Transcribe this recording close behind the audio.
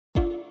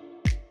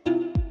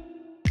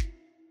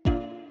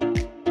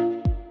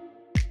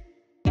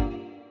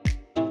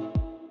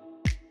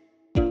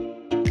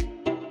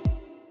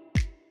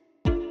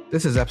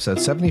This is episode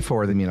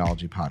 74 of the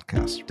Immunology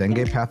Podcast,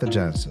 Dengue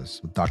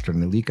Pathogenesis, with Dr.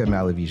 Neelika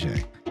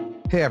Malavige.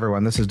 Hey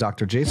everyone, this is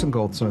Dr. Jason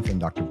Goldsmith and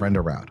Dr. Brenda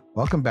Roud.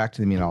 Welcome back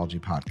to the Immunology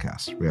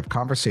Podcast. We have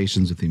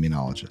conversations with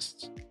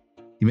immunologists.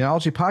 The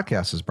Immunology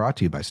Podcast is brought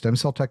to you by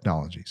STEMCELL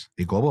Technologies,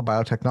 a global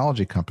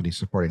biotechnology company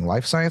supporting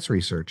life science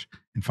research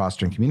and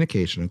fostering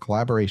communication and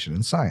collaboration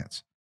in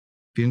science.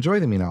 If you enjoy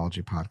the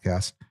Immunology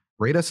Podcast,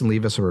 rate us and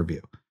leave us a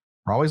review.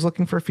 We're always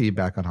looking for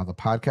feedback on how the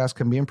podcast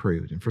can be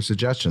improved and for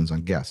suggestions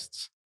on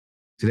guests.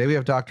 Today we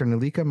have Dr.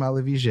 Neelika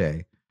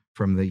Malavige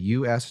from the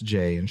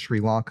USJ in Sri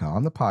Lanka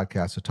on the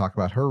podcast to talk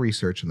about her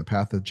research in the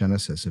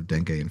pathogenesis of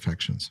dengue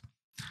infections.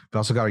 We've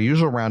also got our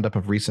usual roundup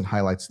of recent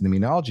highlights in the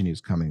immunology news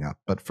coming up.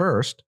 But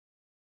first,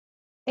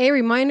 a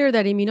reminder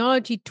that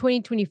Immunology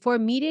 2024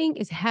 meeting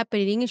is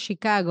happening in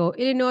Chicago,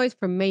 Illinois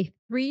from May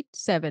 3 to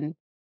 7.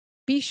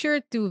 Be sure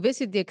to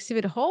visit the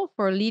exhibit hall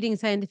for leading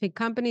scientific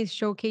companies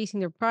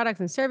showcasing their products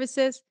and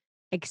services,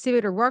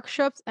 exhibitor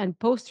workshops, and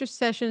poster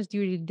sessions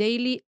during the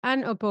daily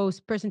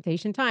unopposed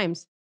presentation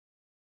times.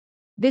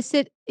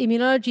 Visit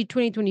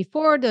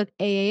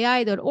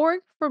immunology2024.aai.org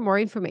for more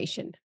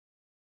information.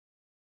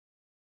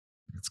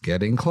 It's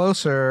getting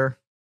closer.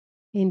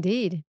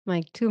 Indeed,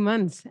 like 2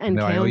 months and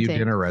counting. I owe you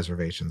dinner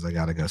reservations. I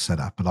got to go set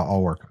up, but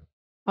I'll work.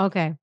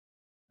 Okay.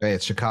 Hey,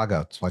 it's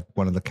Chicago. It's like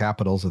one of the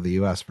capitals of the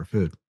U.S. for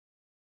food.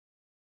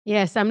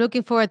 Yes, I'm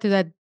looking forward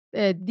to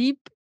that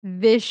deep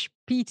dish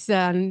pizza.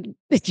 And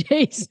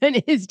Jason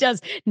is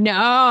just,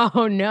 no.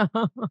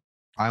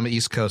 I'm an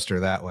East Coaster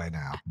that way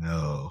now.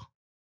 No.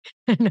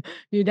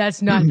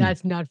 That's not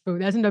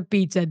food. That's not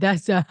pizza.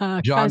 That's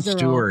Jon casserole.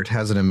 Stewart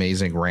has an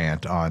amazing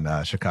rant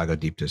on Chicago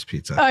deep dish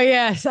pizza. Oh,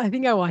 yes. I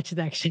think I watched it,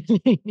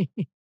 actually.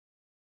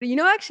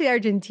 Actually,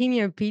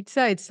 Argentinian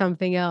pizza, it's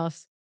something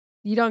else.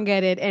 You don't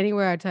get it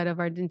anywhere outside of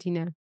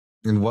Argentina.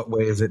 In what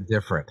way is it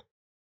different?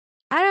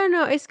 I don't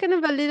know. It's kind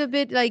of a little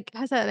bit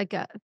has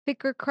a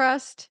thicker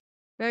crust,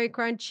 very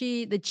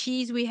crunchy. The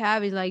cheese we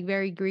have is like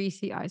very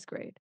greasy. It's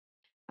great.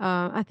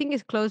 I think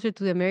it's closer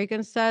to the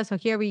American style. So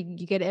here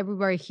you get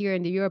everywhere here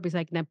in Europe is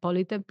like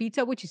Napolitan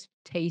pizza, which is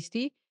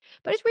tasty,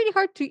 but it's really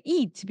hard to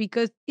eat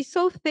because it's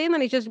so thin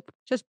and it's just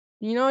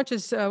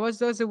what's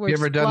those words? You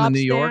ever done the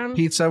New York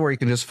pizza where you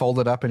can just fold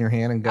it up in your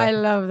hand and go? I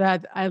love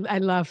that. I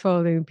love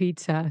folding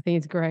pizza. I think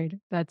it's great.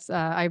 That's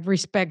I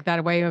respect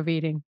that way of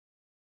eating.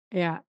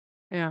 Yeah.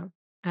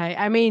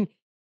 I mean,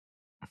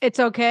 it's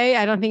okay.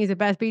 I don't think it's the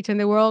best pizza in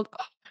the world,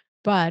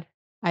 but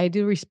I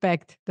do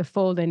respect the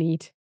fold and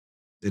eat.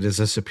 It is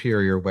a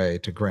superior way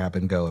to grab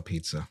and go a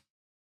pizza.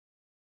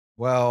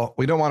 Well,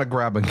 we don't want to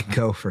grab and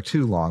go for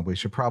too long. We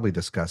should probably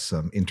discuss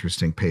some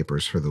interesting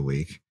papers for the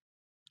week.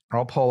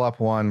 I'll pull up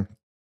one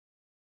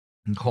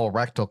in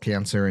colorectal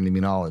cancer and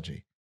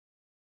immunology.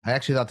 I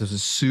actually thought this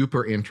was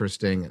super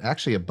interesting. It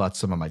actually abuts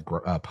some of my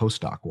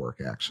postdoc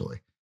work,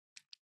 actually,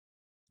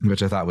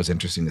 which I thought was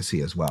interesting to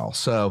see as well.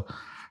 So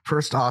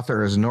first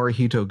author is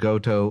Norihito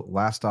Goto.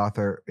 Last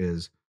author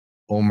is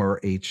Omer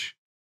H.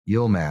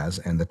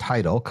 Yilmaz, and the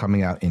title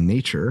coming out in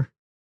Nature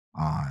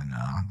on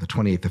the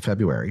 28th of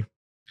February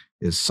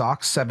is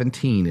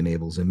SOX17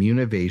 enables immune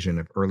evasion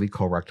of early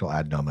colorectal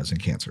adenomas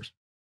and cancers.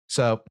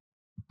 So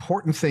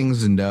important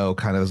things to know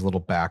kind of as a little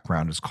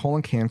background is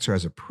colon cancer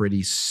has a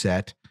pretty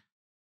set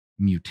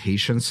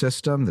mutation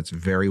system that's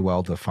very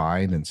well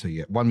defined. And so you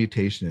get one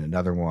mutation and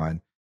another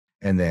one,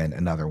 and then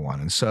another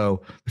one. And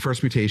so the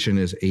first mutation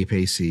is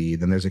APAC,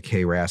 then there's a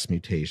KRAS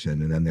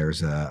mutation, and then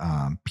there's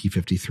a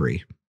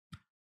P53.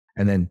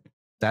 And then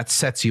that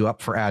sets you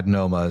up for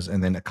adenomas,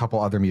 and then a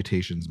couple other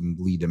mutations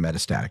lead to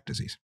metastatic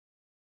disease,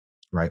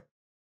 right?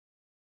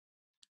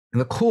 And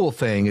the cool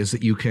thing is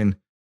that you can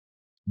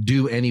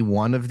do any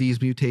one of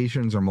these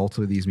mutations or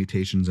multiple of these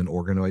mutations in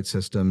organoid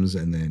systems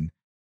and then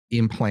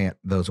implant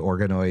those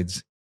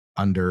organoids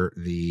under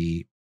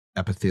the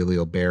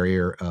epithelial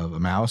barrier of a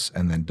mouse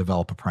and then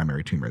develop a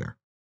primary tumor there.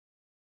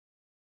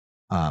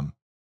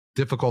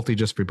 Difficulty,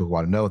 just for people who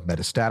want to know, with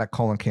metastatic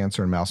colon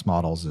cancer in mouse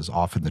models is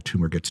often the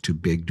tumor gets too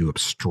big to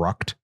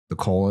obstruct the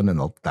colon, and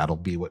that'll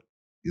be what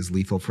is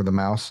lethal for the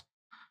mouse,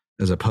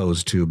 as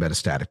opposed to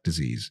metastatic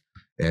disease.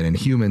 And in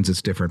humans,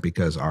 it's different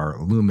because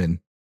our lumen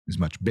is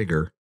much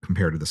bigger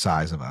compared to the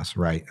size of us,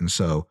 right? And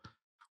so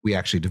we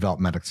actually develop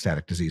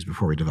metastatic disease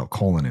before we develop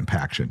colon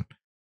impaction.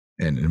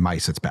 And in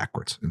mice, it's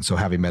backwards. And so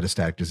having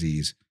metastatic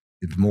disease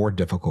is more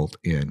difficult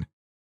in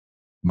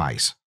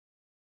mice.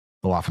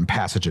 They'll often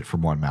passage it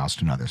from one mouse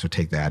to another. So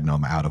take the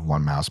adenoma out of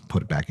one mouse,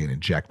 put it back in,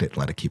 inject it,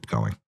 let it keep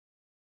going.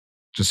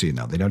 Just so you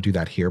know, they don't do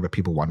that here, but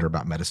people wonder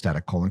about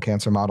metastatic colon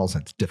cancer models.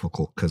 And it's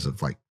difficult because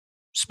of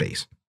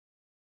space.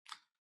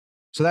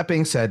 So that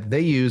being said,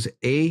 they use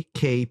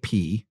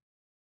AKP,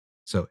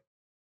 so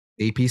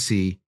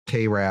APC,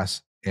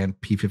 KRAS, and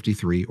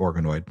P53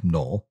 organoid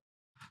null.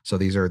 So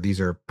these are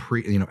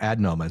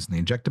adenomas, and they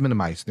inject them into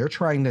mice. They're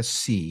trying to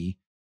see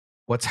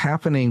what's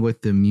happening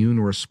with the immune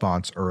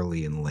response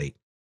early and late.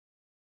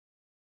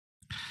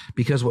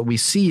 Because what we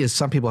see is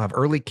some people have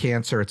early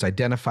cancer, it's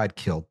identified,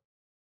 killed.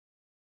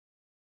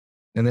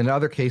 And then in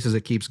other cases,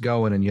 it keeps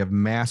going and you have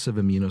massive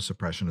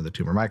immunosuppression of the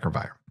tumor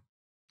microenvironment.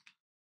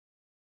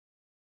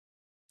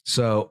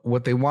 So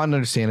what they want to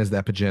understand is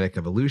the epigenetic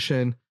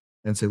evolution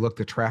and say, look,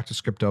 the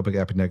tractoscriptomic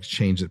epigenetic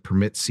change that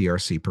permits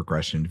CRC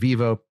progression in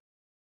vivo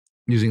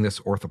using this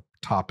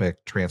orthotopic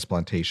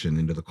transplantation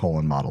into the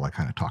colon model I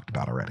kind of talked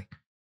about already.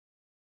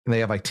 And they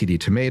have like TD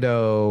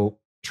tomato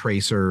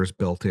tracers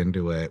built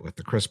into it with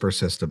the CRISPR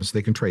system, so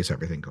they can trace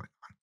everything going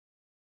on.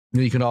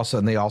 And you can also,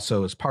 and they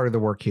also, as part of the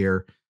work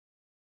here,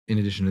 in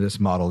addition to this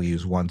model,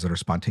 use ones that are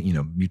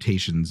spontaneous,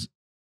 mutations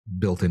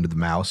built into the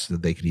mouse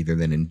that they could either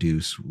then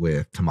induce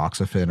with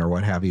tamoxifen or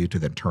what have you to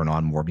then turn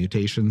on more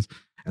mutations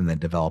and then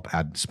develop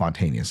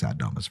spontaneous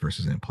adenomas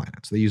versus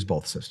implanted. So they use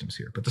both systems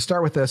here. But to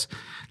start with this,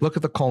 look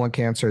at the colon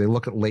cancer. They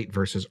look at late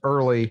versus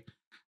early.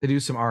 They do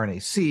some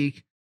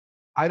RNA-seq.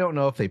 I don't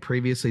know if they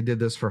previously did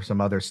this for some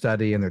other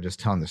study and they're just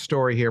telling the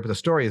story here, but the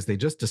story is they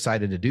just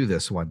decided to do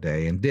this one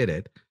day and did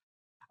it.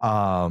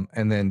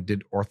 And then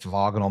did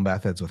orthogonal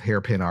methods with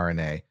hairpin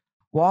RNA.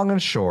 Long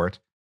and short,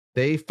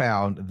 they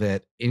found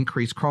that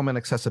increased chromatin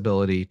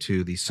accessibility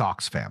to the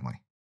SOX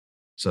family.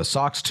 So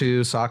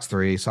SOX2,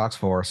 SOX3,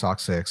 SOX4,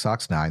 SOX6,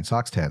 SOX9,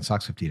 SOX10,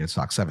 SOX15, and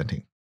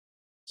SOX17.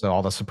 So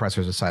all the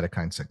suppressors of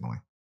cytokine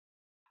signaling.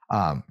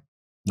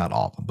 Not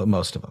all of them, but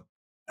most of them.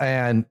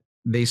 And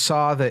they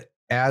saw that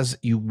as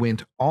you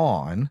went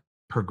on,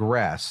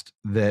 progressed,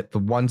 that the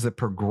ones that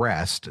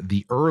progressed,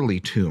 the early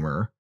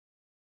tumor,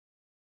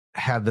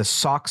 had the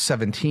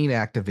SOX17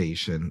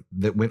 activation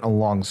that went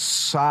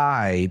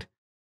alongside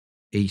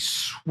a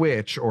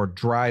switch or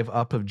drive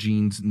up of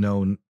genes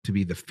known to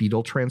be the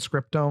fetal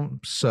transcriptome.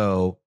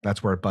 So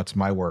that's where it butts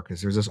my work,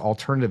 is there's this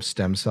alternative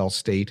stem cell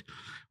state,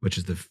 which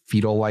is the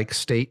fetal-like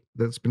state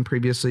that's been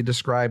previously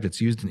described.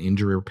 It's used in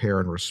injury repair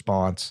and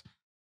response.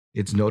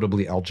 It's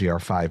notably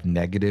LGR5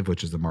 negative,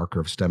 which is the marker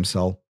of stem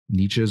cell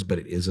niches, but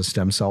it is a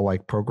stem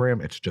cell-like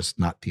program. It's just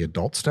not the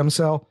adult stem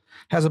cell.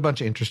 It has a bunch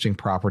of interesting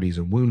properties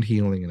in wound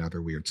healing and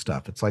other weird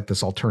stuff. It's like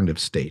this alternative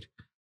state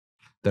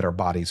that our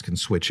bodies can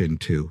switch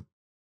into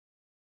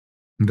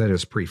that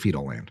is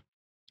pre-fetal land,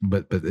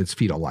 but it's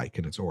fetal-like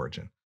in its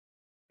origin.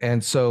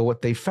 And so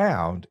what they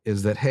found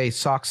is that, hey,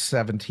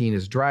 SOX17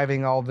 is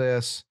driving all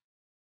this.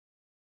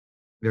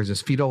 There's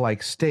this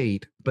fetal-like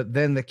state, but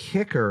then the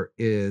kicker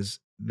is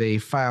they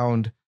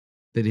found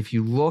that if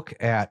you look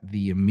at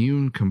the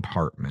immune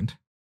compartment,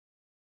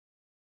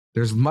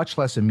 there's much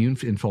less immune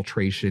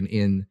infiltration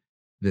in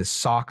this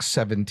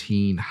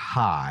SOX17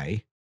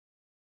 high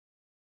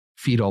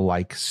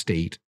fetal-like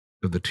state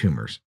of the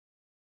tumors.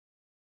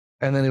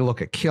 And then they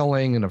look at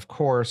killing, and of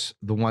course,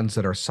 the ones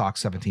that are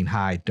SOX17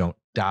 high don't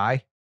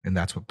die, and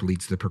that's what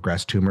leads to the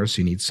progressed tumors. So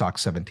you need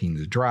SOX17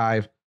 to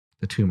drive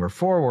the tumor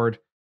forward.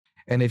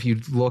 And if you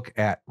look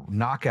at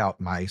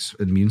knockout mice,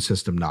 immune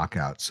system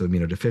knockout, so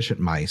immunodeficient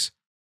mice,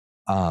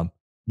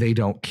 they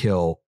don't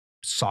kill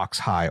SOX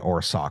high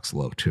or SOX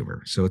low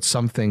tumor. So it's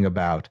something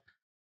about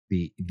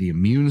the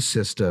immune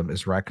system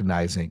can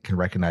recognize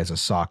a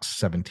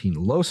SOX17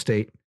 low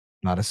state,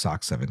 not a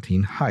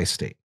SOX17 high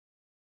state.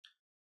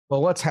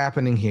 Well, what's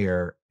happening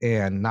here,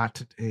 and not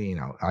to,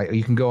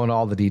 you can go in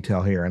all the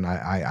detail here, and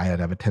I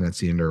have a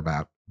tendency to nerd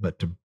out, but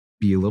to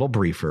be a little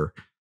briefer,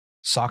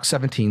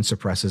 SOX17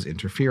 suppresses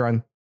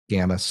interferon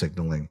gamma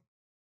signaling.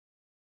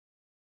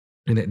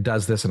 And it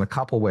does this in a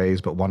couple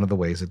ways, but one of the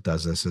ways it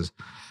does this is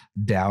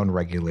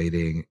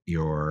down-regulating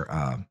your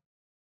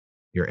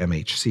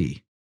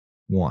MHC1.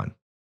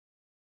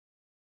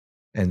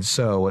 And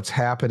so what's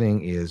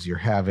happening is you're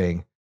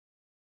having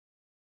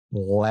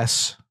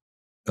less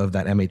of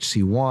that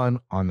MHC1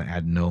 on the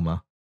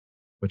adenoma,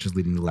 which is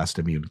leading to less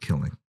immune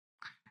killing.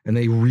 And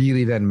they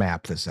really then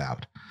map this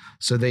out.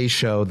 So they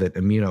show that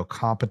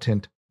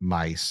immunocompetent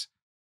mice,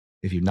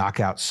 if you knock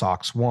out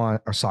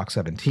SOX1 or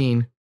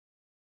SOX17,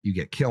 you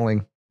get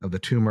killing of the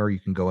tumor. You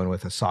can go in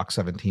with a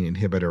SOX17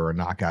 inhibitor or a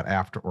knockout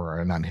after, or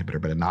a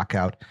non-inhibitor, but a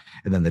knockout,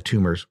 and then the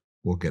tumors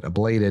will get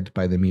ablated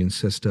by the immune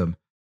system.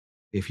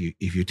 If you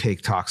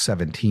take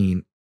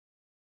SOX17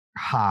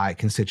 high,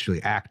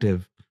 constitutively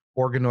active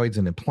organoids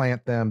and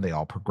implant them, they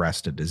all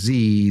progress to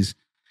disease.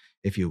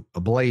 If you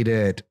ablate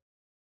it,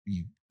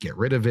 you get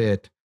rid of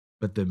it.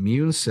 But the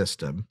immune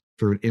system,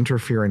 through an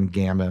interferon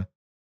gamma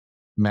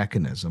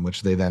mechanism,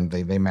 which they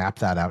map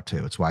that out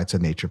too. It's why it's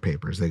in Nature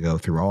Papers. They go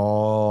through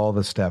all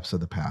the steps of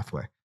the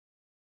pathway.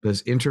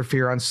 This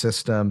interferon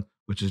system,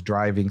 which is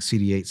driving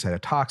CD8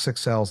 cytotoxic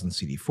cells and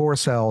CD4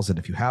 cells. And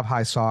if you have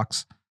high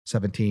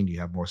SOX17, you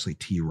have mostly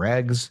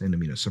Tregs and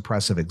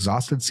immunosuppressive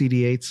exhausted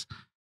CD8s,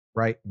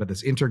 right? But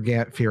this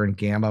interferon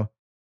gamma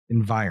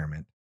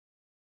environment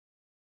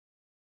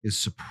is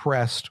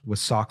suppressed with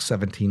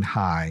SOX17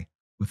 high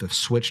with a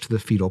switch to the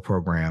fetal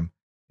program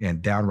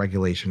and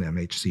downregulation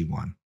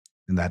MHC1.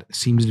 And that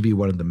seems to be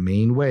one of the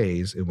main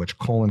ways in which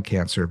colon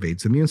cancer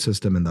evades the immune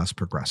system and thus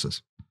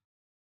progresses.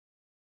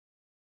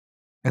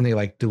 And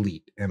they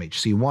delete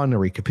MHC1 to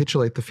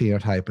recapitulate the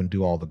phenotype and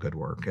do all the good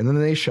work. And then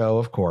they show,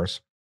 of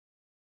course,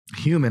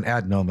 human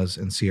adenomas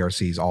and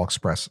CRCs all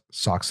express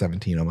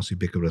SOX17 almost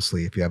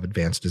ubiquitously. If you have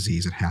advanced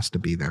disease, it has to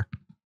be there.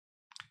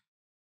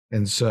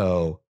 And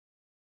so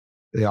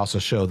they also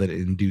show that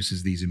it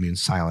induces these immune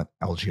silent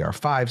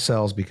LGR5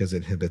 cells because it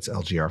inhibits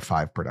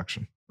LGR5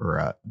 production,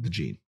 or the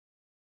gene.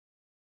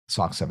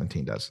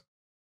 SOX17 does.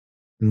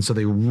 And so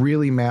they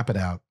really map it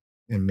out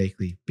and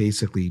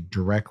basically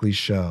directly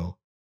show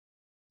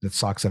that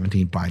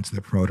SOX17 binds to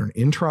the promoter and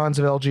introns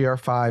of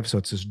LGR5. So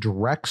it's this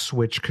direct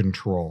switch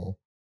control,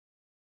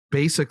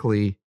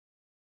 basically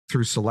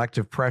through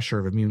selective pressure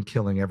of immune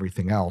killing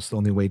everything else. The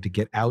only way to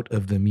get out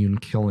of the immune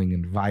killing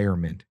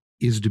environment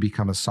is to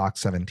become a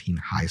SOX17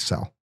 high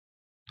cell.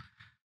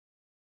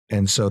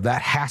 And so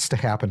that has to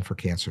happen for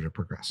cancer to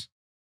progress,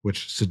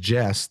 which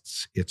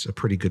suggests it's a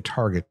pretty good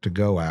target to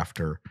go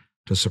after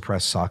to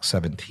suppress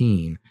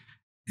SOX17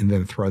 and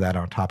then throw that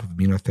on top of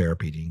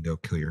immunotherapy and you can go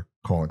kill your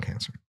colon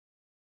cancer.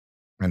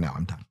 And now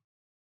I'm done.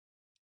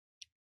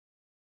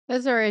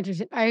 That's very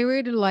interesting. I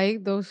really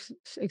like those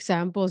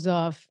examples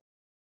of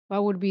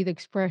what would be the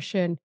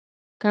expression,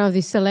 kind of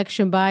the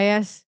selection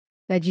bias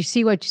that you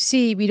see what you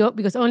see, we don't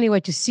because only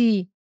what you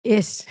see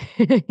is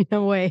in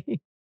a way.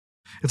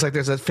 It's like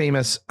there's that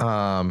famous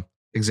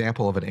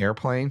example of an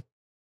airplane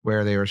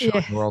where they were showing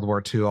Yes. World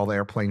War II, all the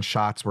airplane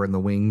shots were in the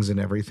wings and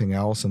everything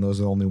else, and those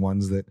are the only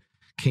ones that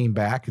came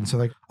back. And so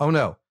like, oh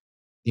no,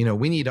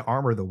 we need to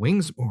armor the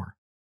wings more.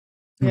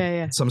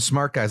 Yeah. Some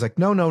smart guy's like,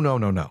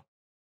 no.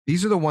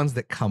 These are the ones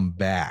that come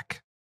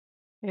back.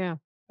 Yeah.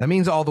 That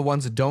means all the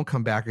ones that don't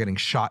come back are getting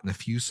shot in the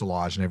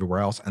fuselage and everywhere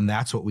else, and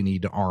that's what we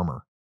need to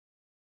armor.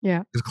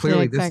 Yeah. Because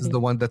clearly exactly. This is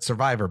the one that's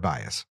survivor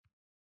bias.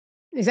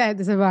 Exactly.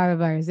 The survivor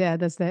virus. Yeah,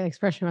 that's the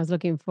expression I was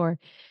looking for.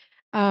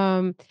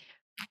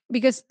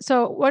 Because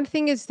so one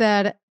thing is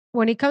that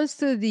when it comes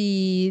to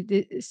the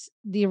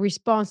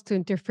response to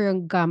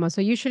interferon gamma, so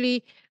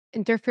usually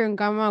interferon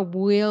gamma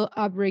will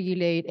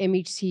upregulate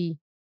MHC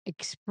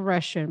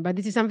expression, but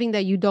this is something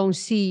that you don't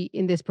see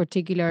in this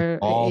particular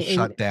All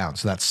shut down.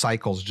 So that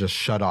cycle's just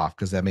shut off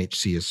because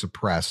MHC is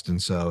suppressed.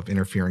 And so if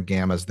interferon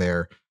gamma is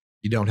there,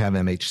 you don't have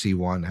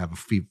MHC1 have a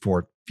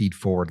feed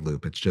forward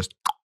loop. It's just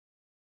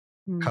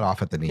cut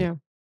off at the knee. Yeah.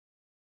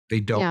 They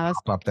don't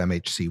pop up the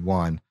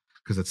MHC1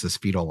 because it's this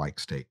fetal-like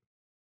state.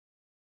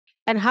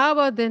 And how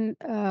about then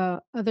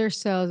other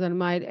cells that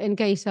might,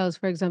 NK cells,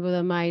 for example,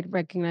 that might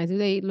recognize? Do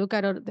they look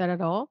at that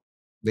at all?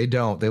 They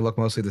don't. They look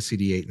mostly at the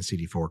CD8 and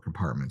CD4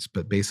 compartments,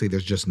 but basically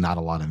there's just not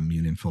a lot of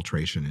immune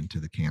infiltration into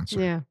the cancer.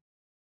 Yeah.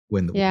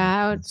 When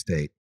the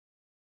state.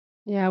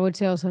 Yeah, I would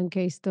say also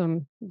NKs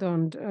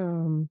don't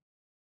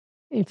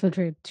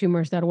infiltrate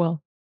tumors that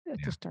well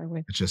to start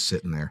with. It's just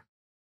sitting there.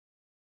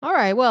 All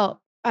right.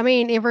 Well, I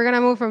mean, if we're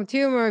gonna move from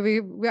tumor,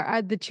 we're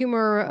at the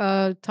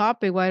tumor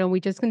topic. Why don't we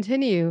just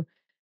continue?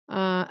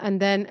 And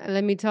then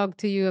let me talk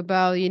to you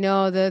about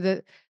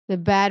the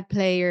bad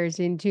players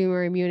in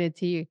tumor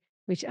immunity,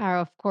 which are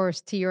of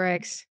course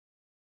Tregs.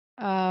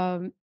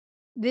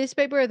 This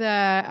paper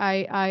that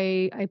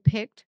I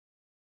picked,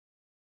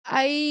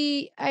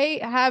 I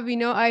have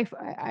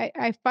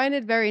I find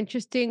it very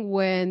interesting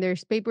when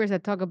there's papers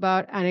that talk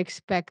about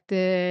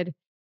unexpected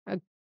uh,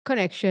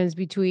 connections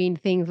between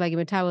things like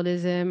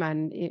metabolism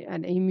and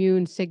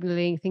immune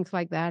signaling, things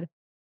like that.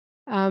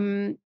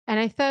 And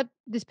I thought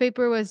this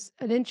paper was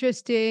an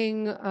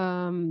interesting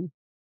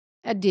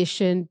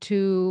addition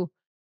to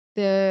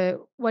the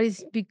what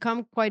is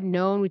become quite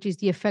known, which is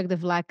the effect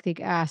of lactic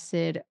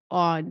acid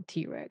on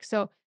Tregs.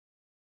 So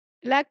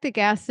lactic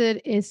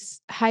acid is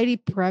highly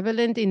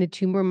prevalent in the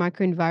tumor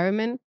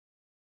microenvironment.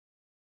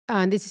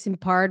 And this is in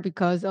part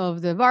because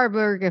of the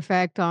Warburg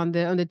effect on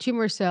the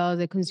tumor cells.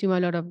 They consume a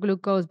lot of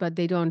glucose, but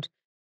they don't.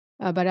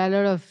 But a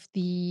lot of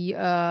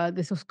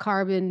those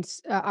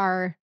carbons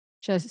are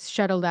just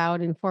shuttled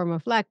out in form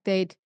of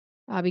lactate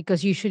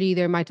because usually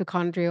they're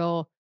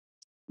mitochondrial.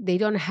 They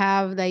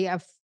have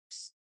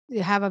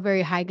a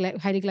very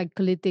highly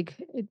glycolytic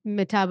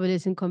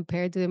metabolism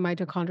compared to the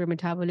mitochondrial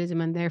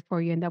metabolism, and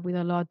therefore you end up with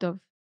a lot of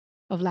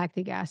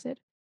lactic acid.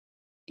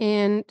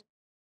 And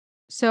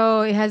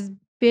so it has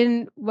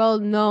been well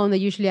known that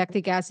usually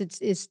lactic acid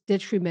is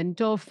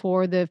detrimental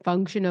for the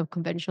function of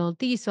conventional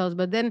T cells.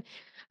 But then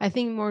I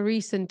think more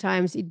recent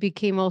times it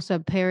became also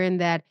apparent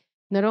that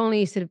not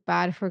only is it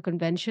bad for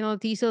conventional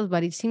T cells,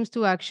 but it seems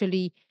to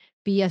actually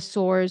be a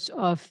source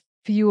of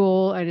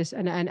fuel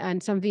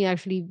and something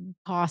actually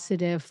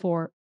positive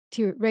for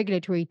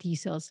regulatory T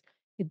cells.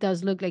 It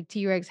does look like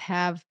Tregs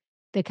have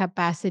the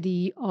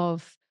capacity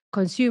of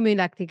consuming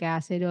lactic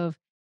acid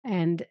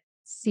and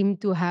seem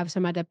to have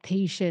some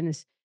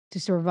adaptations to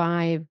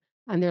survive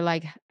under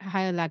like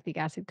high lactic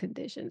acid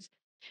conditions.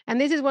 And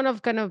this is one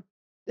of kind of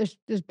there's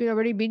been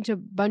already been a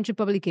bunch of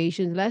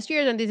publications last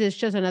year, and this is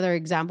just another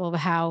example of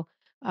how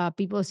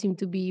people seem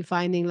to be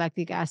finding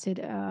lactic acid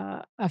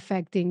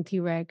affecting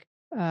Treg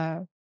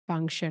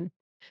function.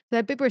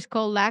 That paper is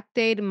called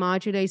Lactate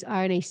Modulates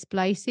RNA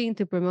Splicing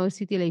to Promote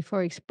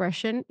CTLA4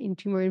 Expression in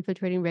Tumor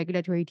Infiltrating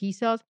Regulatory T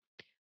Cells.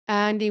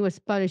 And it was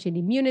published in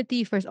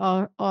Immunity. First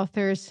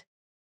authors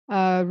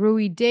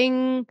Rui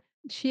Ding,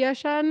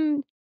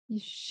 Xiashan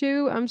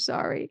Shu, I'm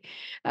sorry,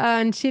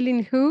 and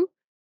Shilin Hu.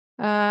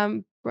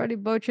 Probably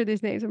butchered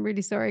these names. I'm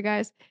really sorry,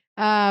 guys.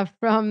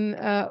 From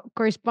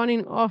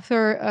corresponding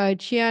author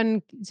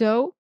Qian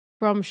Zhou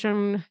from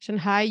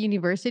Shanghai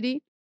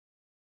University.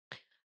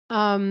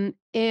 And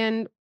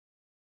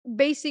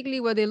basically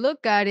what they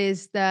look at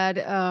is that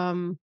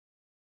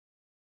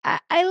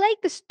I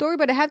like the story,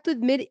 but I have to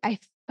admit I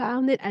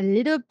found it a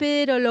little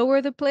bit all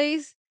over the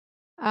place.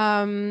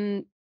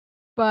 Um,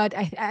 but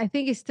I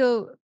think it's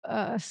still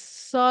a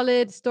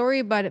solid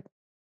story, but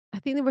I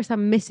think there were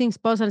some missing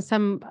spots and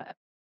some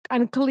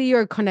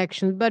unclear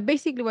connections. But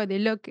basically, what they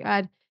look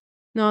at,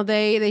 no,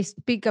 they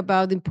speak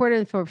about the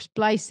importance for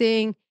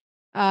splicing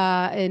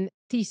and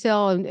T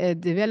cell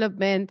and,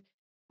 development,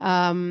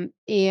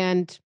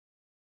 and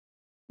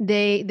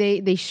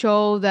they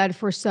show that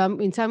for some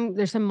in some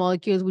there's some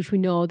molecules which we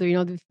know that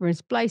the different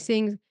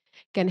splicings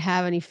can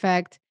have an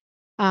effect,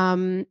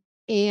 um,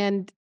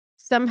 and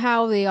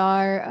somehow they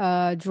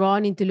are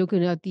drawn into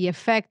looking at the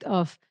effect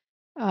of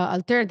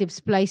alternative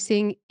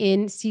splicing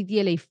in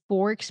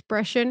CTLA4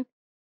 expression,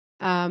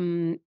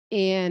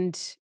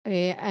 and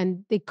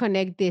they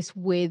connect this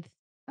with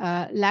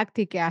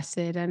lactic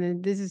acid, and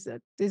then this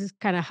is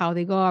kind of how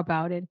they go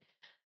about it.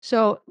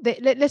 So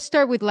let's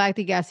start with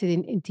lactic acid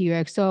in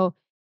T-Rex. So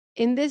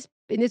in this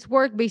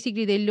work,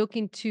 basically they look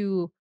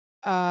into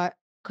uh,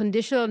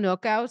 conditional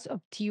knockouts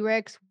of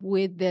T-Rex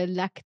with the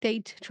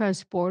lactate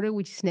transporter,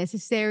 which is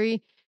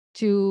necessary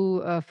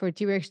to for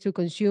T-Rex to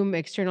consume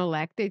external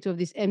lactate of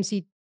this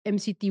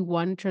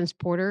MCT1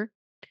 transporter.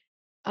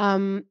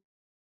 Um,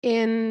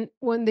 and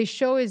when they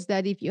show is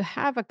that if you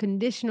have a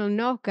conditional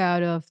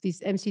knockout of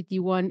this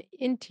MCT1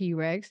 in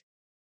T-Rex,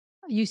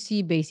 you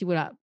see basically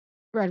a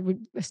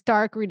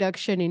stark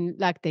reduction in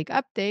lactate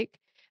uptake.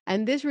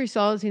 And this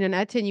results in an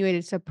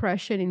attenuated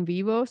suppression in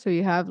vivo. So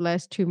you have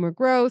less tumor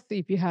growth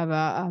if you have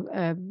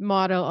a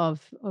model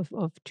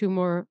of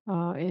tumor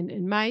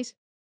in mice.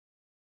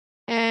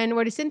 And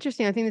what is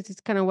interesting, I think this is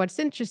kind of what's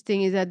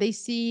interesting, is that they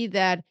see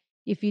that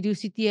if you do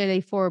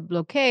CTLA4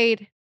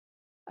 blockade,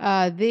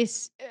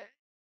 this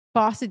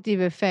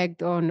positive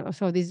effect on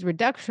so this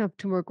reduction of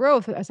tumor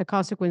growth as a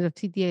consequence of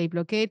CTA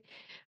blockade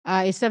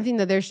is something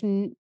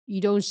that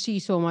you don't see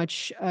so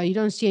much. You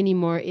don't see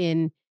anymore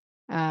in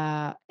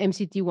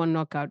MCT1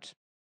 knockouts.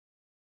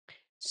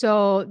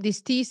 So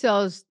these T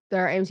cells that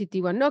are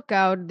MCT1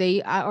 knockout,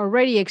 they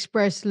already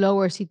express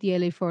lower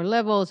CTLA4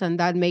 levels, and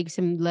that makes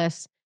them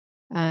less.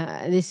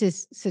 This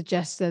is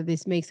suggests that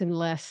this makes them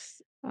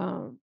less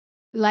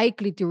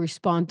likely to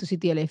respond to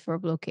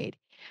CTLA4 blockade.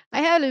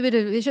 I have a little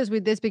bit of issues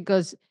with this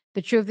because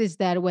the truth is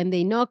that when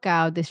they knock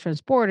out this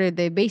transporter,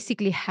 they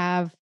basically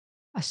have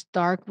a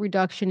stark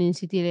reduction in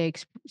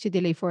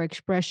CTLA4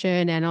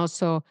 expression, and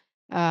also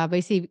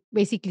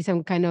basically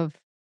some kind of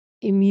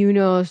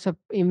autoimmune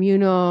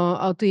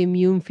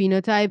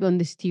phenotype on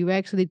this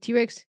T-Rex. So the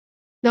T-Rex,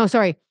 no,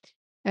 sorry,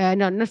 no,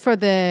 not for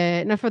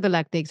the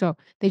lactate. So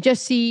they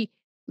just see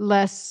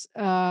less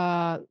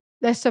less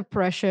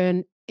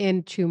suppression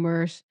in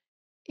tumors,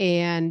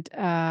 and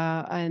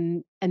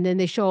then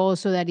they show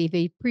also that if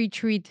they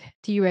pre-treat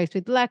T-Rex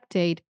with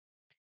lactate,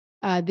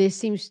 this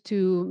seems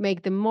to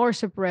make them more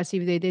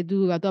suppressive. They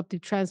do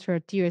adoptive transfer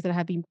of T-Rex that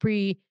have been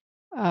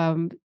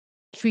um,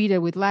 treated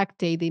with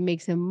lactate. It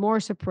makes them more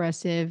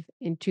suppressive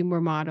in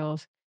tumor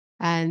models,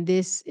 and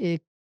this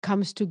it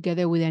comes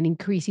together with an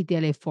increased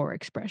CTLA4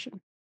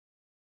 expression.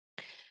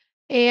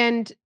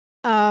 And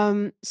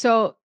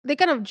so they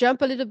kind of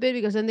jump a little bit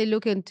because then they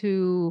look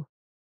into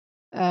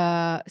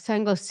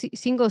single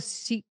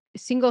cell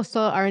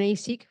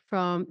RNA-seq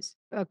from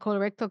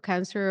colorectal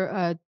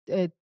cancer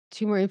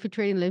tumor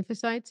infiltrating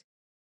lymphocytes.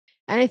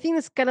 And I think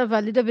that's kind of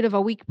a little bit of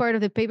a weak part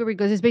of the paper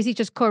because it's basically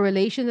just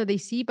correlation that they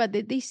see, but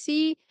they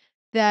see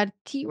that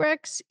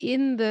T-Rex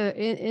in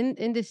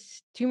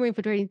this tumor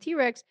infiltrating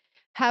T-Rex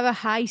have a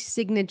high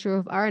signature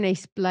of RNA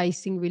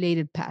splicing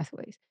related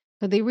pathways.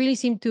 So they really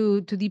seem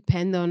to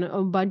depend on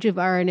a bunch of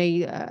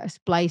RNA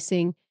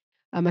splicing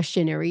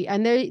machinery,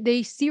 and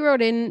they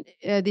zeroed in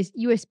this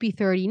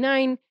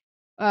USP39,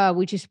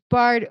 which is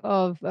part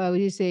of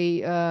which is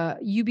a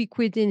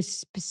ubiquitin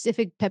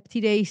specific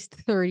peptidase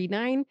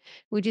 39,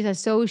 which is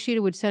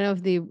associated with some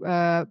of the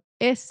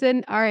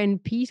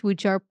SNRNPs,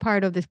 which are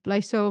part of the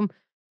spliceome,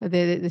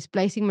 the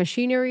splicing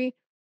machinery.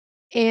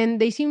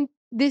 And they seem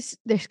the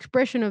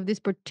expression of this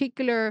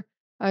particular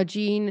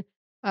gene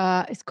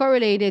is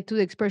correlated to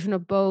the expression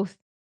of both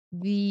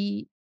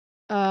the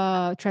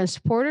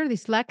transporter,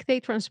 this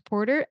lactate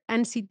transporter,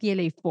 and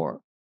CTLA4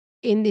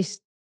 in this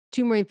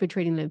tumor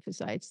infiltrating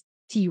lymphocytes,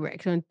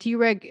 Tregs, on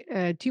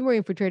tumor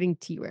infiltrating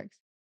Tregs.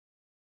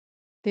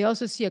 They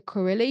also see a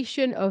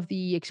correlation of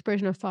the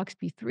expression of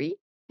FOXP3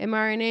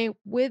 mRNA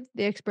with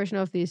the expression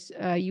of this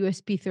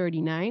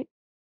USP39.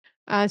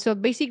 So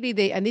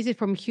basically, and this is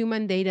from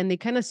human data, and they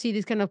kind of see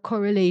this kind of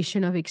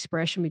correlation of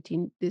expression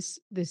between this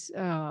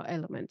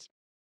elements.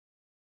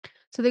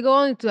 So they go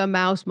on into a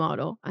mouse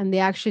model, and they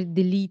actually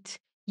delete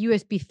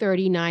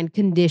USP39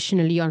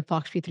 conditionally on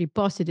FOXP3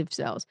 positive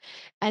cells,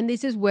 and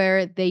this is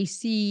where they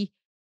see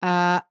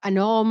an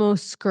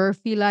almost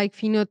scurvy-like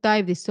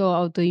phenotype. They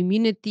saw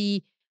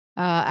autoimmunity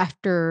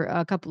after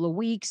a couple of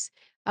weeks.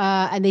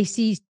 And they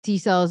see T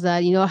cells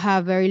that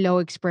have very low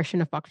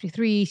expression of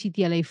FOXP3,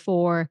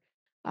 CTLA4,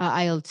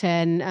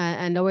 IL-10,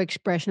 and lower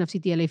expression of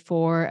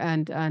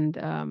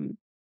CTLA4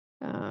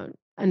 uh,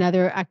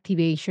 another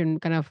activation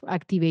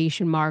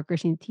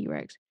markers in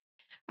Tregs.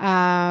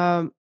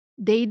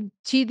 They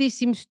see this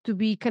seems to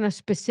be kind of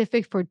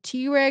specific for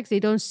Tregs.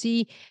 They don't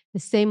see the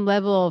same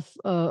level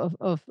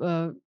of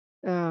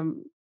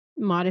um,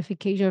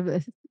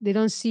 modification. They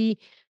don't see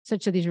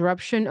such a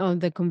disruption on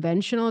the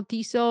conventional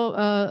T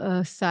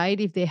cell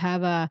side if they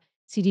have a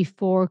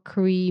CD4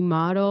 Cree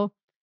model.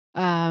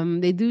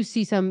 They do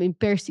see some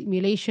impaired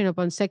stimulation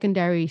upon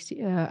secondary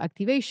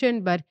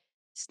activation, but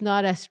it's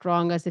not as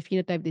strong as the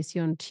phenotype they see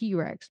on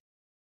Tregs.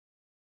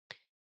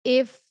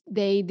 If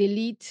they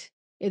delete,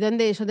 then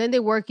they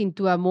work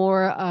into a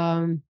more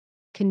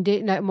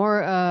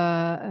more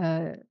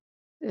I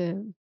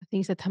think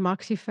it's a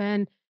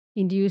tamoxifen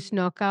induced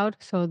knockout,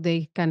 so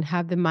they can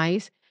have the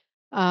mice,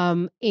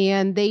 and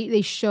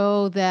they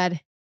show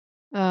that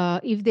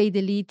if they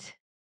delete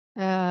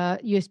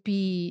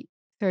USP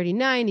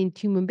 39 in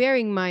tumor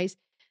bearing mice,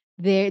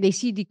 they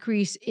see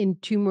decrease in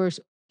tumors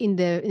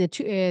the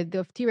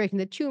Treg in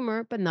the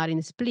tumor, but not in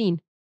the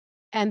spleen,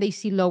 and they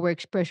see lower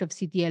expression of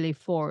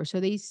CTLA4. So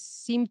they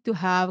seem to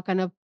have kind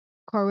of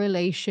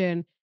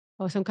correlation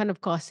or some kind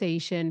of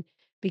causation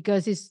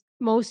because it's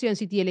mostly on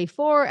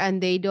CTLA4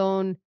 and they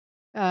don't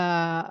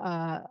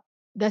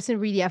doesn't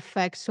really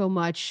affect so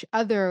much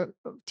other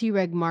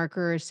Treg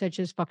markers such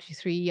as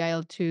FOXP3,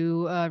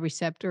 IL-2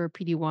 receptor,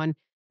 PD-1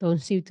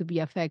 don't seem to be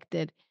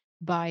affected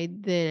by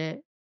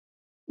the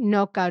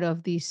knockout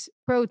of this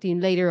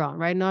protein later on,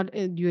 right? Not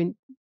during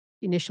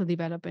initial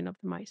development of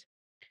the mice.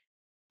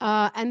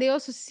 And they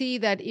also see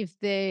that if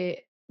the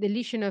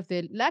deletion of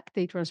the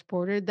lactate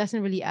transporter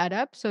doesn't really add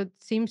up, so it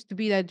seems to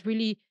be that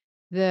really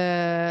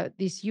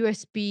this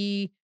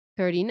USP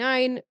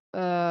 39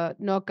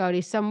 knockout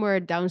is somewhere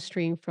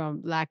downstream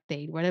from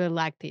lactate, whatever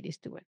lactate is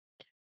doing.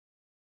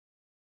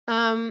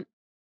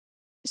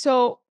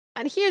 So,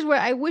 and here's where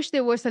I wish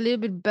there was a little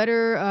bit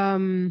better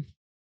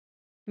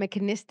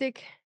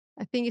mechanistic.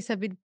 I think it's a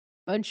bit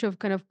bunch of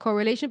kind of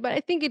correlation, but I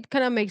think it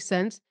kind of makes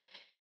sense.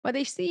 What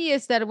they see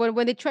is that when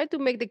they try to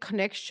make the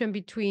connection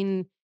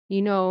between,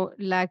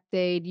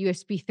 lactate,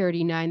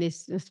 USP39,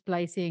 this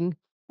splicing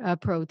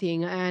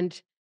protein,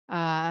 and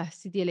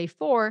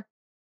CTLA4,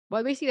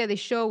 what basically that they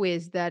show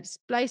is that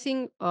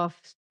splicing of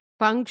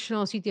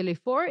functional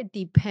CTLA4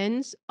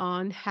 depends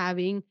on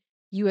having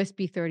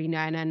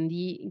USP39, and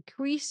the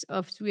increase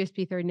of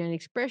USP39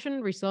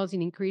 expression results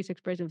in increased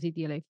expression of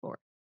CTLA4.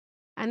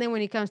 And then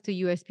when it comes to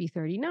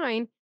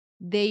USP39,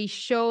 they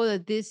show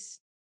that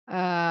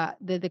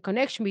the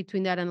connection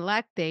between that and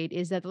lactate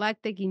is that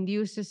lactate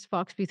induces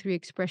FOXP3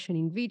 expression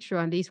in vitro,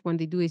 and this when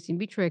they do this in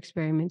vitro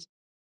experiments,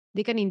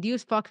 they can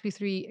induce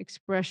FOXP3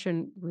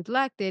 expression with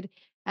lactate,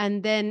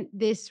 and then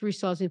this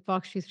results in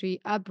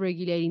FOXP3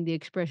 upregulating the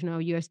expression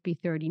of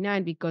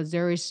USP39 because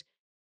there is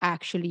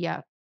actually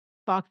a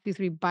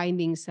FOXP3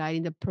 binding site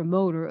in the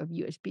promoter of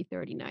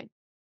USP39.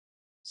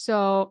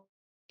 So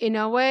in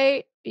a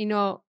way,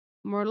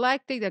 more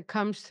lactate that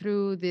comes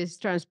through this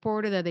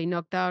transporter that they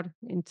knocked out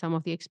in some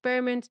of the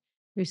experiments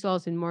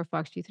results in more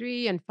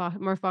FOXP3, and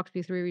more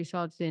FOXP3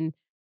 results in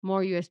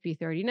more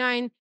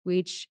USP39,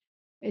 which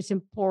is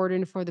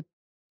important for the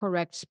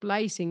correct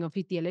splicing of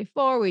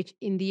CTLA4, which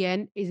in the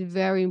end is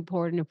very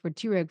important for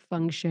Treg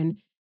function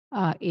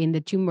in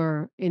the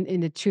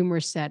tumor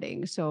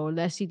setting. So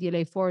less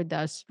CTLA4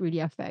 does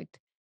really affect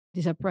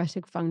the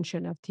suppressive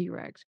function of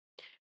Tregs.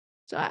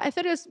 So I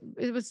thought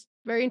it was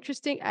very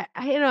interesting.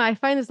 I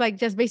find this like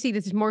just basically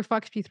this is more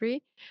FOXP3,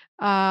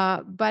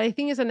 but I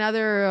think it's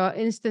another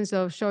instance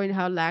of showing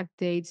how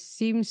lactate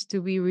seems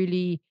to be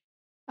really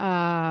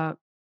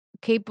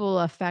capable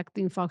of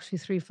affecting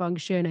FOXP3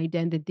 function,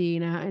 identity,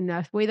 in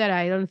a way that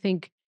I don't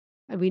think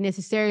we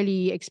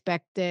necessarily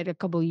expected a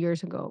couple of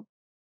years ago.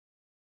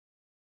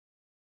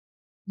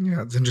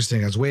 Yeah, it's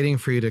interesting. I was waiting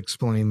for you to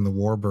explain the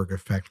Warburg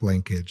effect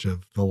linkage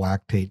of the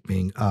lactate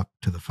being up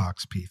to the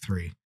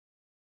FOXP3.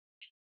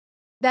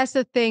 That's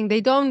the thing.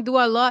 They don't do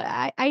a lot.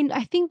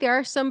 I think there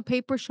are some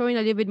papers showing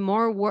a little bit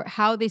more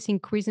how this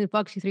increase in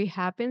FOXP3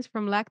 happens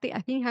from lactate. I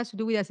think it has to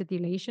do with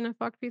acetylation of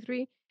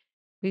FOXP3,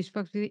 which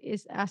FOXP3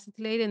 is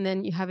acetylated, and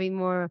then you having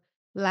more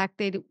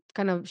lactate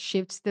kind of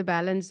shifts the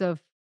balance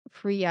of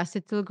free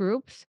acetyl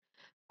groups.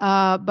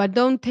 But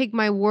don't take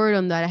my word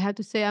on that. I have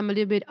to say I'm a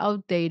little bit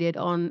outdated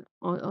on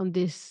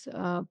this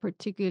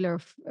particular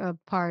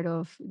part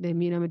of the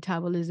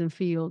immunometabolism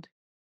field.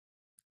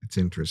 It's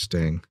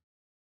interesting.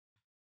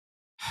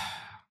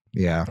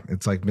 Yeah,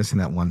 it's like missing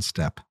that one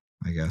step,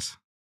 I guess.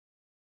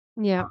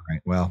 Yeah. All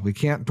right. Well, we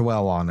can't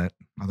dwell on it.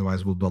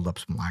 Otherwise, we'll build up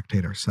some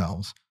lactate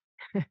ourselves.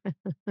 I'm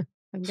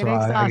So getting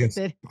I guess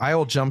exhausted. I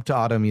will jump to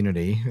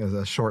autoimmunity as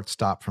a short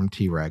stop from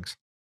Tregs.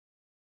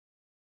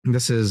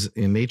 This is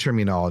in Nature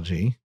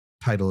Immunology.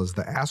 Title is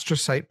The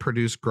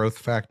Astrocyte-Produced Growth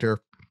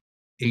Factor,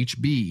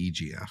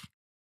 HBEGF,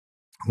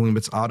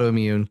 limits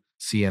autoimmune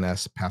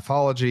CNS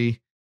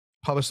pathology,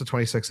 published the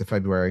 26th of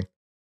February.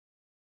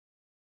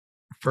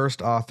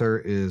 First author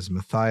is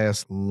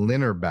Matthias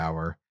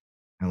Linnerbauer,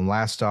 and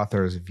last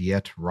author is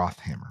Viet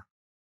Rothammer.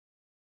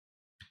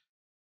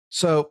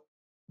 So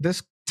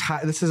this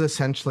is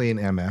essentially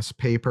an MS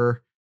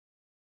paper.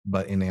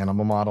 but in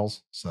animal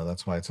models. So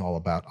that's why it's all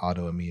about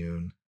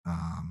autoimmune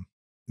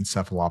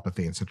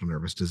encephalopathy and central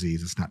nervous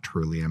disease. It's not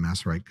truly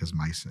MS, right? Because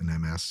mice and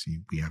MS,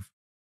 we have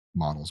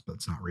models, but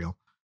it's not real.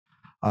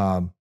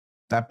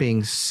 That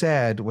being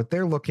said, what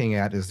they're looking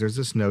at is there's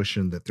this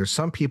notion that there's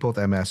some people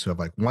with MS who have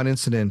like one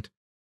incident,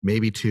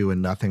 maybe two,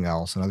 and nothing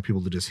else, and other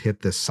people who just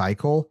hit this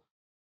cycle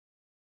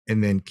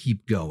and then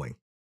keep going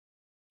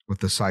with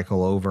the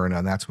cycle over.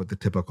 And that's what the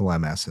typical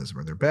MS is,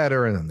 where they're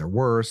better and then they're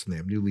worse and they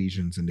have new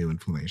lesions and new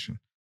inflammation.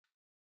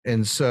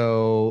 And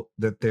so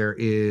that there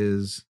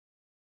is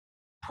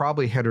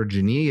probably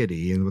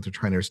heterogeneity in what they're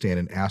trying to understand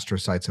in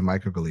astrocytes and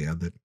microglia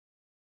that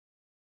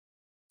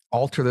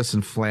alter this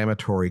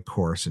inflammatory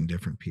course in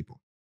different people.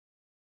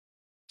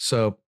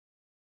 So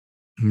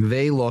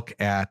they look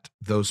at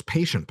those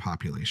patient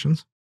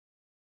populations,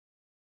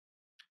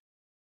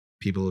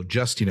 people who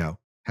just,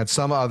 had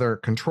some other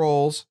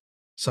controls.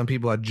 Some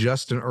people had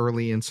just an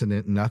early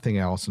incident, nothing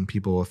else, and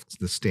people with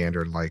the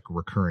standard like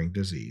recurring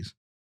disease.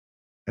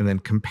 And then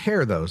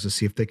compare those to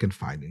see if they can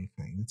find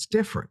anything that's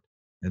different.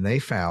 And they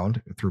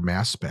found through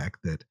mass spec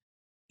that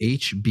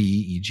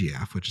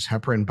HBEGF, which is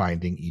heparin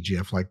binding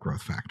EGF-like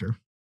growth factor,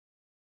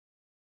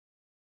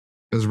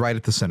 is right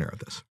at the center of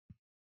this.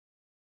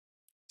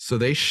 So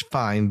they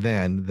find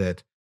then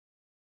that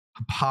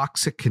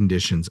hypoxic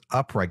conditions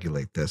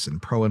upregulate this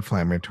and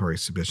pro-inflammatory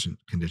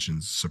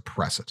conditions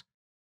suppress it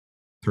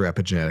through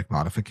epigenetic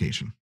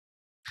modification.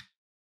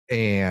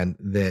 And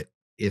that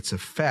its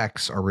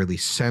effects are really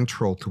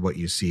central to what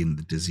you see in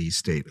the disease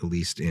state, at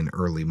least in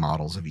early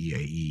models of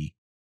EAE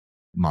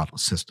model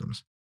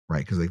systems,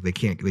 right? Because they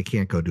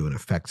can't go do an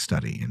effect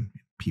study in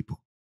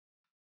people.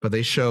 But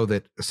they show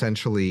that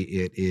essentially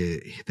it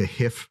is the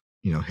HIF,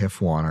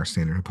 HIF1, our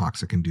standard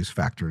hypoxic induced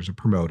factor, is a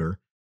promoter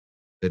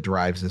that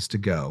drives this to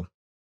go.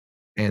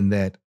 And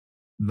that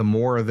the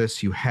more of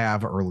this you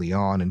have early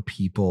on in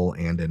people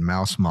and in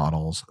mouse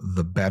models,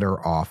 the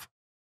better off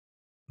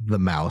the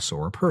mouse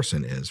or a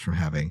person is from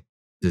having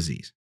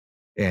disease.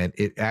 And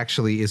it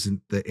actually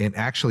isn't and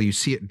actually you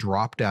see it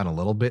drop down a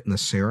little bit in the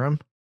serum,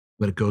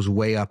 but it goes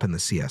way up in the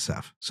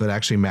CSF. So it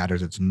actually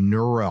matters. It's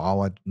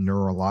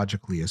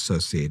neurologically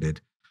associated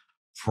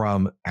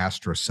from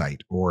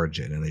astrocyte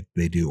origin. And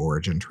they do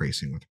origin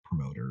tracing with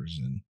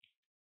promoters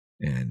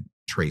and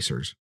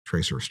tracer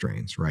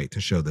strains, right?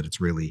 To show that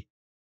it's really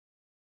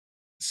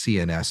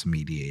CNS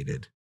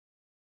mediated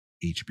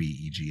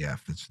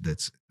HBEGF.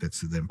 That's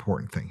the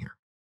important thing here.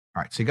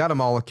 All right. So you got a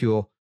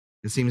molecule.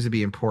 It seems to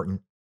be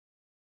important.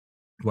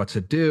 What's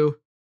it do?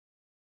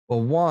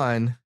 Well,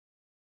 one,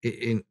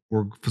 it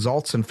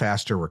results in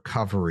faster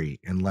recovery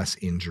and less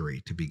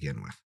injury to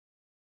begin with.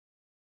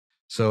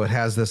 So it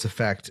has this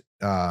effect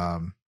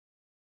to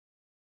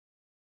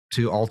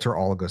alter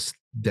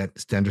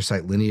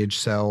oligodendrocyte lineage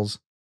cells,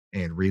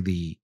 and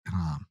really,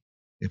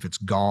 if it's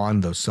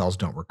gone, those cells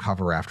don't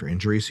recover after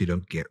injury, so you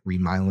don't get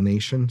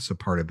remyelination. So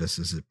part of this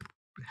is it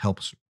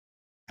helps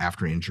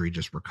after injury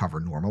just recover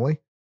normally.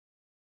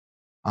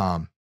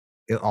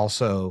 It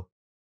also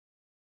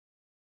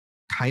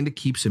kind of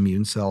keeps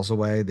immune cells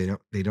away.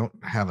 They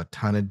don't have a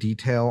ton of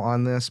detail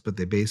on this, but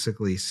they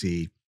basically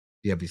see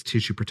you have these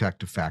tissue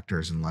protective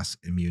factors and less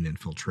immune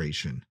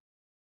infiltration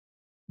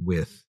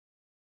with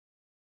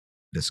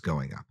this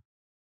going up.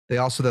 They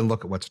also then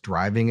look at what's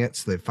driving it.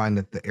 So they find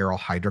that the aryl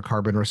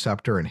hydrocarbon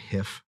receptor and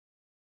HIF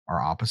are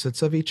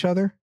opposites of each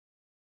other,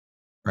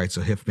 right?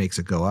 So HIF makes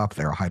it go up.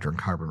 The aryl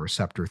hydrocarbon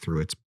receptor,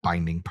 through its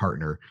binding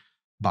partner,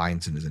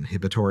 binds and is an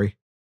inhibitory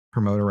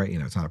promoter, right?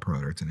 It's not a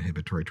promoter, it's an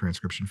inhibitory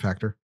transcription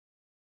factor.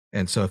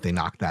 And so if they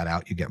knock that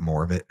out, you get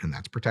more of it, and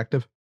that's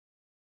protective.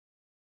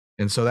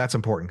 And so that's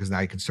important because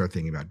now you can start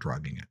thinking about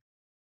drugging it,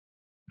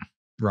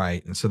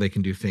 right? And so they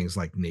can do things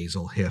like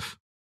nasal HIF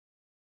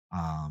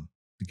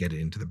to get it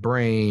into the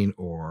brain,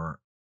 or,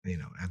 they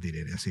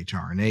did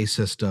shRNA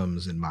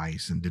systems in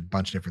mice and did a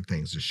bunch of different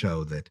things to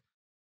show that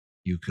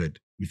you could,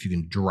 if you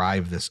can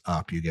drive this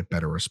up, you get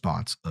better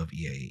response of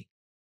EAE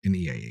in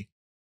EAE.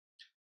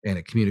 And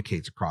it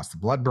communicates across the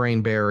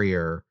blood-brain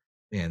barrier,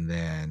 and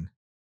then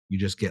you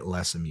just get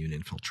less immune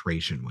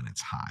infiltration when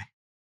it's high.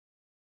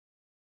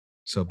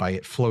 So by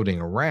it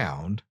floating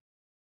around,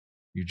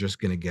 you're just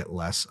going to get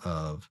less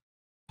of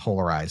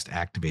polarized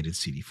activated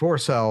CD4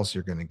 cells.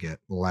 You're going to get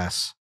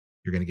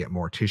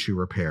more tissue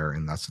repair,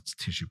 and thus it's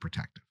tissue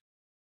protective.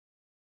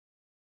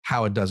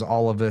 How it does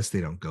all of this,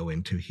 they don't go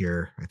into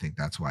here. I think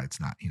that's why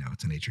it's not,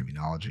 it's a Nature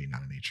Immunology,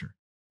 not a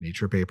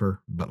Nature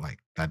paper, but like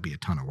that'd be a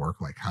ton of work.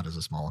 Like, how does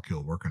this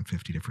molecule work on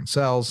 50 different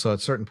cells? So at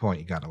a certain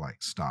point, you got to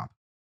stop.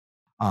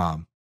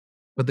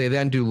 But they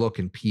then do look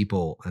in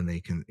people, and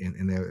they can,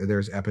 and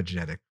there's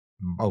epigenetic.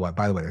 Oh,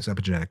 by the way, there's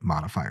epigenetic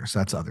modifiers. So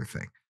that's the other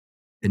thing.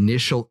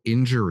 Initial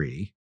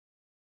injury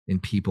in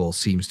people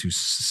seems to,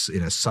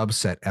 in a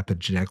subset,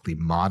 epigenetically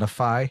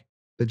modify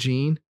the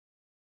gene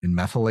and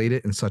methylate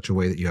it in such a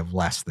way that you have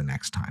less the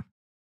next time.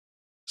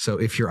 So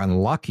if you're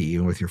unlucky,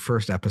 and with your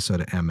first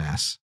episode of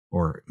MS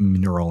or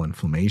neural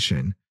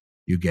inflammation,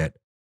 you get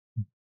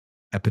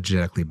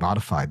epigenetically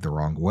modified the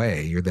wrong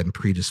way, you're then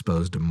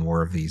predisposed to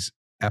more of these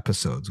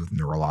episodes with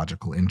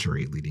neurological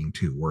injury leading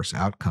to worse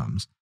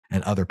outcomes,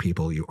 and other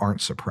people you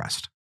aren't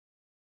suppressed,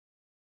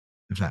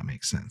 if that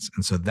makes sense.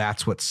 And so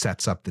that's what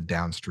sets up the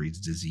downstream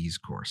disease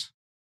course.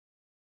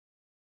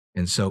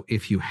 And so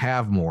if you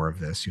have more of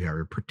this,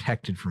 you're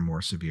protected from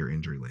more severe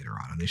injury later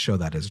on. And they show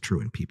that as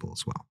true in people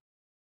as well.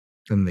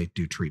 Then they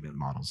do treatment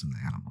models in the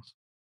animals.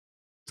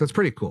 So it's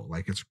pretty cool.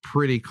 Like, it's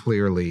pretty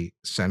clearly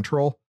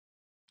central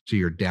to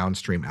your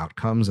downstream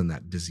outcomes and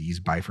that disease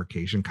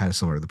bifurcation, kind of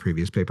similar to the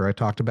previous paper I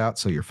talked about.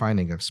 So you're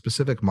finding a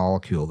specific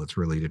molecule that's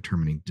really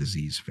determining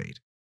disease fate.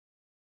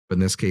 But in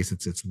this case,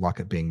 it's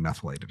luck at being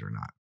methylated or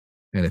not.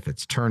 And if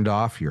it's turned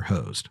off, you're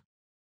hosed,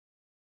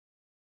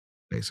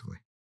 basically.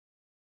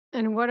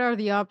 And what are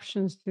the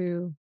options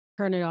to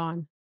turn it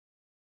on?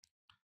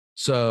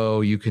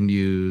 So you can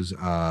use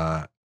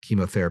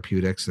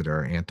chemotherapeutics that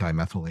are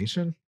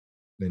anti-methylation,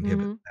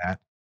 inhibit that.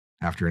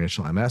 After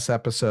initial MS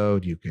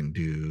episode, you can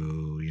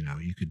do,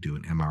 you could do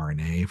an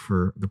mRNA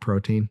for the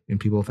protein in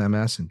people with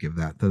MS and give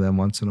that to them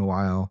once in a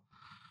while.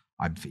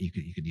 You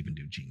could even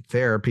do gene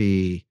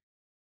therapy.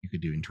 You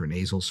could do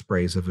intranasal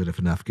sprays of it if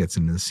enough gets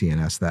into the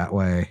CNS that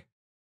way.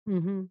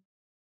 Mm-hmm.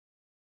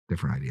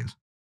 Different ideas.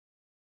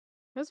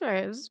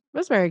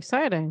 That's very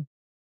exciting.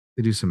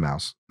 They do some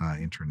mouse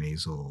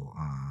intranasal,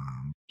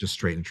 just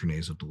straight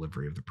intranasal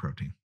delivery of the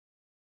protein.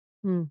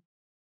 And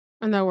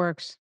that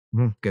works.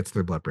 Gets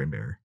their blood-brain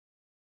barrier.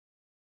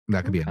 And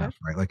that could be enough,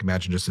 right? Like,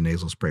 imagine just a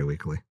nasal spray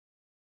weekly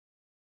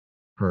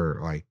for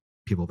like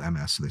people with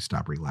MS, so they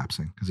stop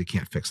relapsing because you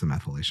can't fix the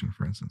methylation,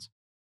 for instance.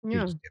 You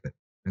Yeah. just give it,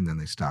 and then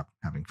they stop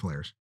having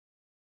flares.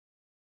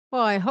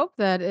 Well, I hope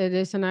that it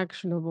is an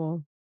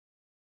actionable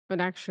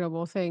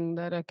thing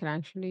that it can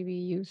actually be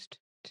used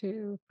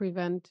to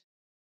prevent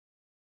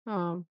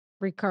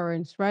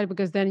recurrence, right?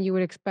 Because then you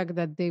would expect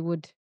that they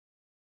would,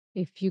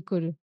 if you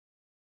could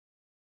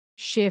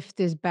shift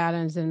this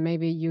balance, then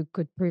maybe you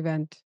could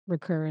prevent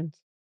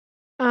recurrence.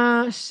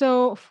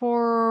 So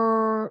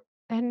for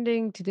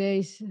ending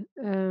today's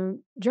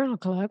journal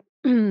club,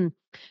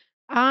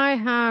 I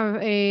have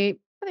I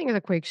think it's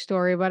a quick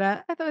story, but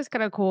I thought it's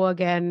kind of cool.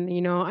 Again,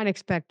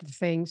 unexpected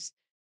things.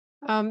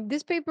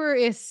 This paper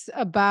is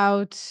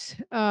about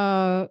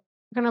kind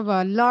of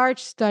a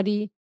large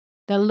study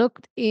that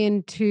looked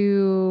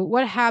into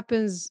what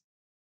happens,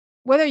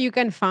 whether you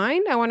can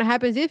find, and what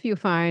happens if you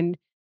find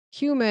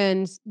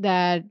humans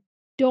that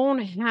don't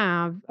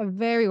have a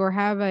very, or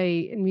have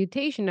a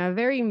mutation,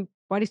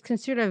 what is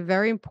considered a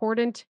very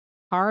important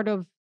part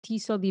of T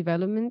cell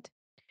development,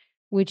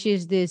 which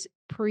is this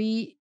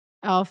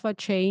pre-alpha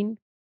chain.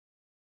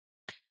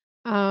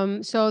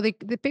 So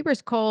the paper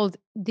is called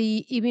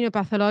 "The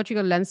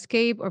Immunopathological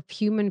Landscape of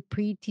Human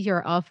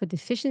Pre-TR Alpha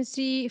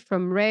Deficiency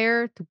from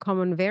Rare to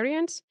Common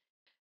Variants,"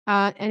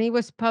 and it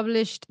was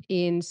published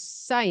in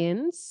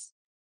Science.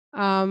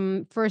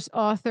 First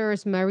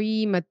authors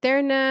Marie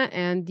Materna,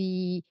 and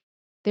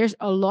there's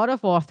a lot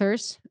of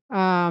authors.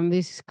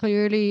 This is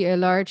clearly a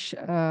large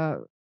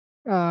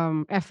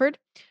effort,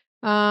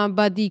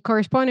 but the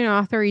corresponding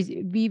author is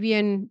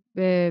Vivian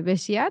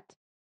Bessiat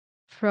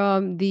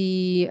from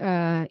the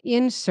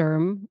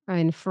INSERM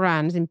in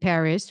France, in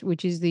Paris,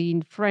 which is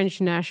the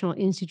French National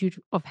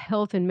Institute of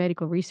Health and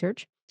Medical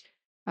Research,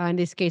 in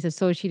this case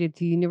associated to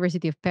the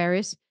University of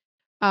Paris.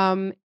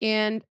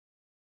 And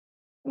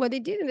what they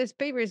did in this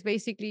paper is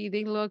basically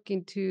they really looked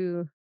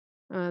into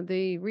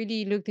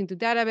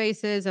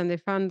databases, and they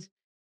found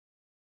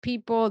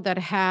people that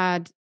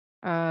had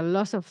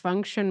loss of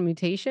function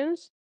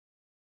mutations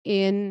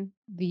in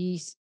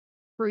these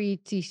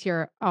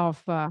pre-TCR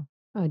alpha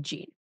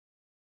gene.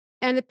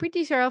 And the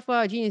pre-TCR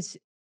alpha gene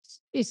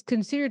is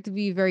considered to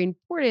be very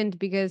important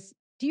because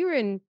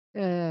during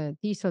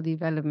T cell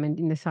development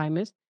in the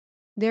thymus,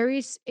 there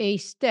is a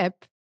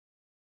step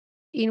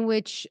in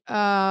which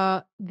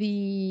both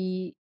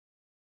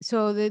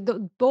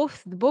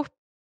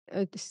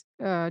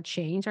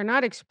chains are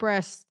not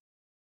expressed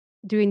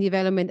during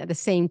development at the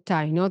same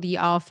time. The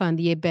alpha and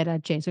the beta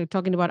chain. So we're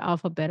talking about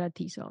alpha beta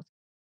T cells.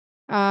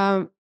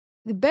 The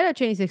beta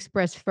chain is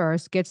expressed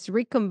first, gets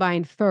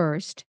recombined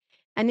first,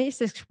 and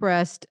is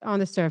expressed on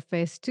the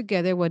surface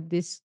together what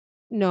is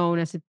known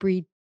as a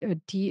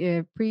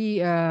TCR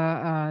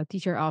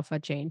alpha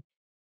chain.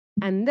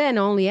 And then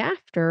only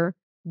after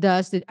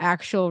does the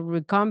actual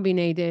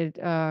recombinated,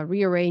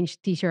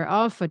 rearranged TCR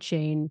alpha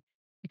chain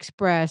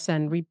express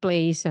and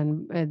replace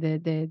and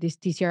this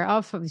TCR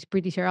alpha, this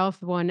pre-TCR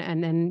alpha one,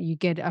 and then you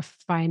get a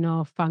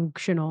final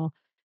functional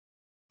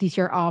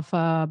TCR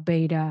alpha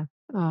beta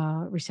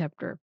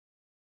receptor.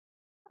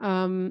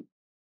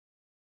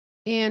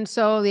 And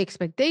so the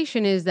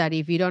expectation is that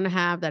if you don't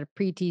have that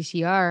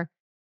pre-TCR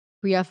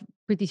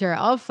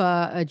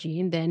alpha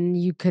gene, then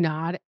you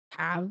cannot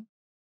have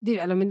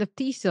development of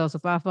T cells,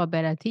 of alpha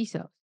beta T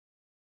cells.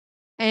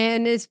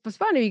 And it was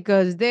funny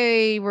because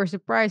they were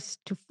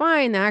surprised to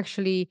find,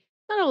 actually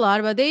not a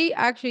lot, but they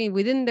actually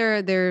within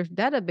their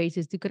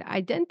databases they could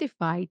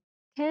identify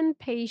 10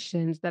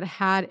 patients that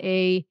had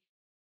an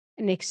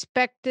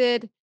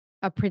expected,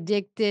 a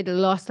predicted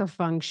loss of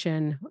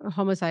function,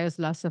 homozygous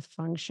loss of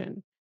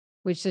function.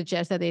 which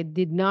suggests that they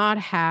did not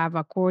have,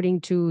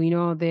 according to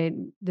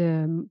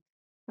the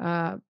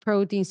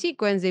protein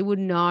sequence, they would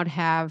not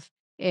have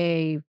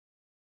a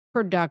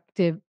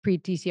productive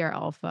pre-TCR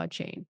alpha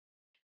chain,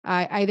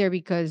 either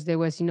because there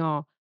was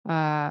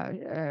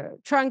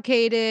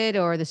truncated,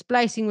 or the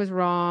splicing was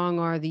wrong,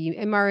 or the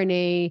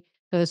mRNA.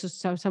 So this was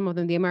some of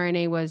them. The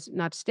mRNA was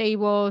not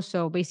stable,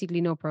 so basically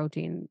no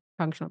protein,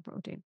 functional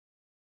protein.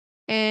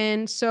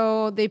 And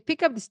so they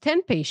pick up these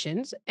 10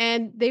 patients,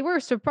 and they were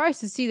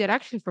surprised to see that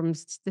actually from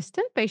this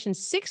 10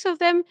 patients, 6 of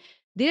them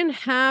didn't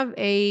have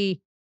a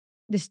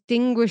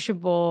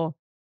distinguishable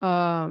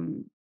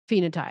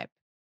phenotype.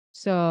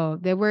 So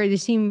they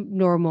seemed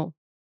normal.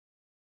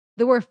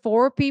 There were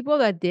 4 people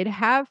that did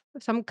have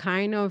some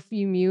kind of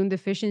immune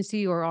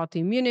deficiency or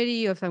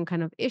autoimmunity or some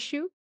kind of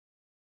issue.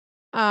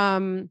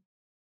 Um,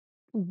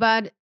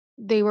 but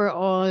they were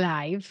all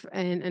alive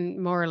and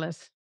more or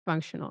less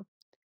functional.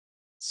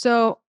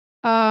 So,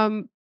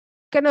 kind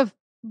of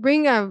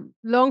bring a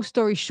long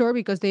story short,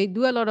 because they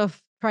do a lot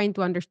of trying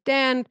to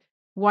understand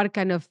what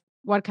kind of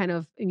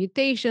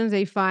mutations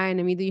they find.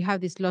 I mean, you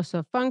have this loss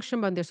of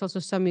function, but there's also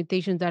some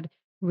mutations that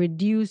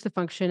reduce the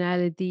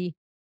functionality.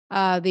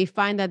 They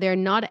find that they're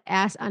not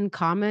as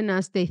uncommon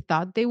as they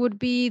thought they would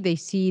be. They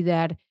see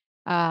that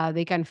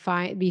they can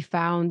be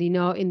found,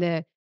 in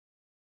the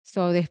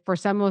so they, for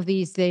some of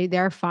these,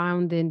 they're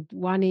found in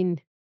 1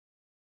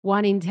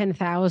 in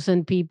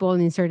 10,000 people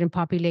in certain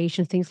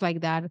populations, things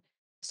like that.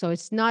 So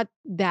it's not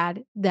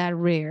that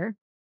rare.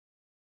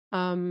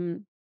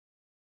 Um,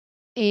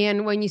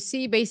 and when you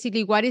see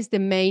basically what is the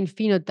main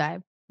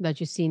phenotype that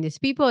you see in these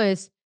people,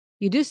 is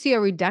you do see a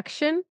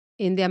reduction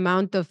in the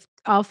amount of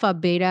alpha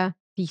beta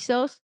T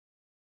cells,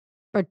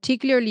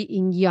 particularly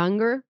in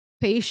younger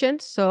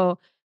patients. So,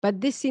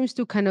 but this seems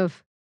to kind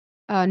of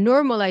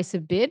normalize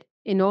a bit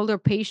in older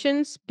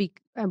patients,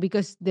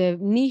 because the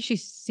niche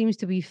seems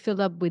to be filled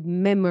up with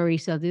memory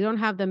cells. They don't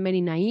have that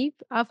many naive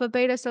alpha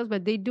beta cells,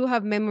 but they do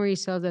have memory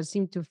cells that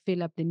seem to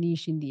fill up the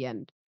niche in the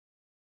end.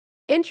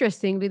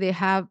 Interestingly,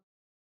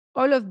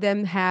 all of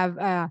them have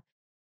a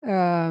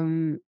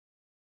um,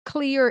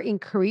 clear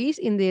increase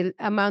in the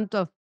amount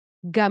of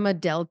gamma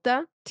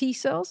delta T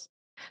cells,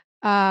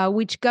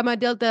 which gamma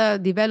delta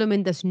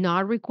development does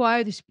not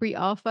require this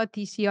pre-alpha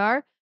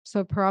TCR.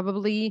 So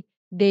probably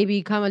they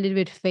become a little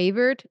bit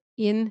favored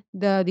in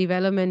the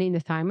development in the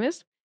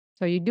thymus.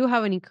 So you do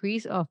have an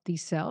increase of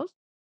these cells.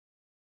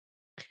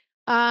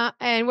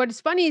 And what is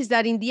funny is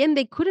that in the end,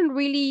 they couldn't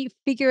really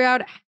figure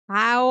out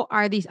how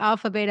are these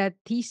alpha beta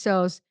T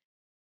cells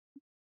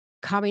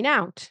coming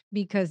out,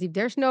 because if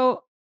there's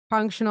no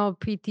functional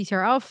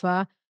pre-TCR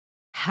alpha,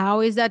 how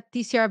is that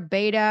TCR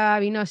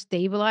beta,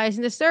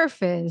 stabilizing the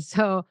surface?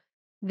 So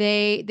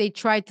they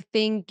tried to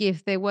think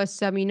if there was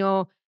some,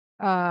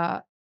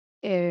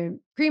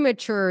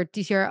 premature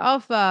TCR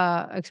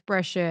alpha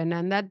expression,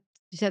 and that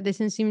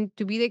doesn't seem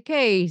to be the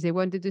case. They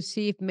wanted to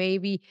see if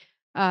maybe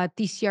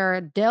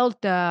TCR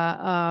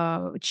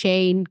delta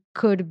chain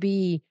could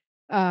be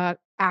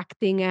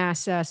acting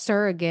as a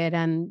surrogate,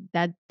 and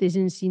that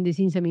doesn't seem. They've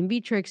seen some in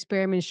vitro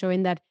experiments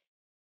showing that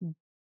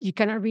you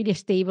cannot really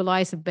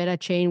stabilize a beta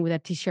chain with a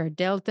TCR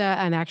delta.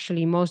 And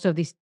actually, most of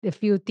the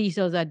few T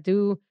cells that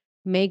do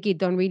make it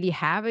don't really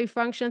have a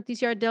functional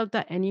TCR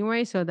delta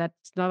anyway. So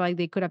that's not like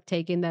they could have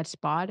taken that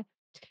spot.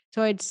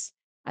 So I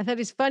thought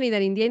it's funny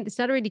that in the end, it's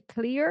not really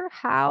clear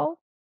how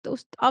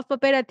those alpha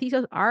beta T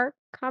cells are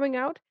coming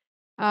out.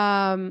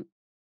 Um,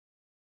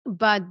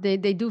 but they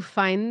do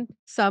find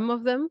some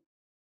of them.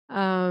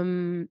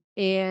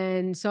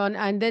 And so on,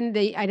 and then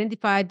they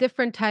identify a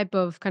different type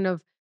of kind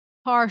of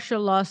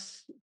partial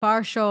loss,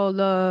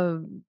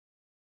 partial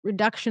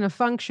reduction of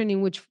function,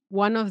 in which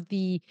one of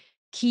the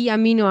key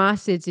amino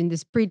acids in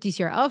this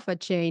pre-TCR alpha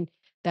chain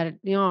that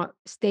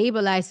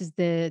stabilizes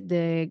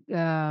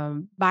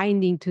the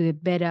binding to the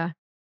beta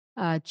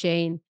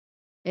chain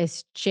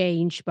is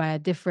changed by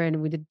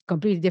with a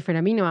completely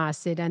different amino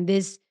acid, and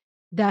this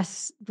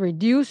does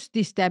reduce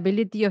the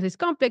stability of this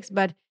complex.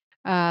 But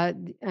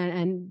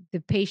and the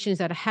patients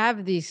that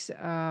have this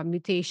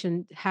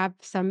mutation have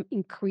some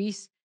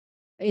increased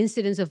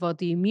incidence of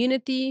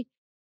autoimmunity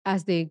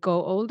as they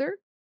go older.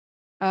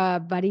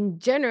 But in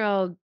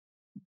general,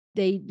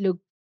 they look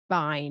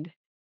fine.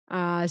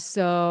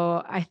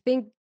 So I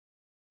think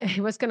it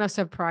was kind of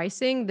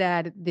surprising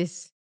that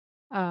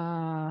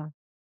uh,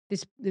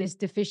 this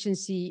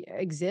deficiency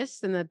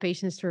exists and that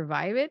patients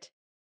survive it.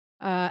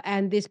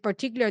 And this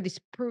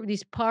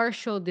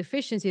partial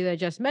deficiency that I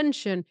just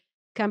mentioned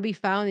can be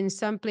found in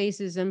some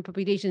places and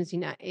populations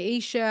in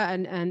Asia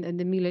and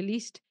the Middle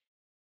East,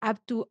 up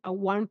to a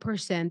 1%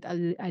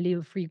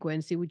 allele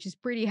frequency, which is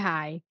pretty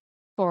high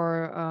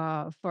for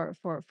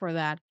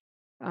that.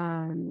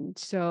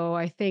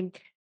 So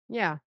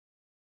yeah,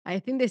 I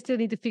think they still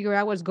need to figure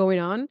out what's going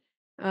on.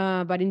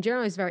 But in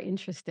general, it's very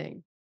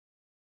interesting.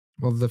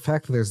 Well, the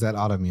fact that there's that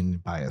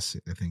autoimmune bias,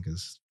 I think,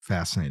 is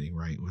fascinating,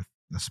 right? With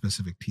a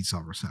specific T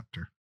cell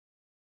receptor.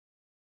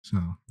 So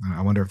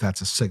I wonder if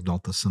that's a signal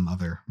to some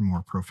other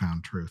more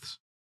profound truths.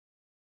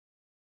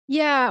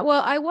 Yeah,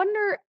 well, I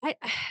wonder. I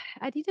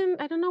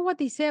don't know what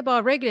they say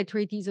about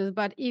regulatory T cells,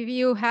 but if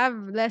you have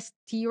less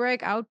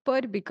Treg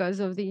output because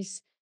of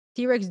these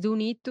Tregs do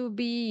need to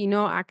be,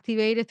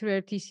 activated through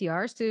their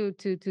TCRs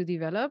to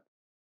develop.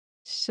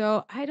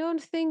 So I don't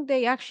think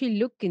they actually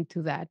look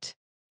into that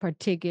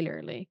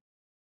particularly.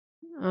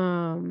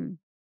 Um,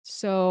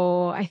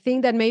 so I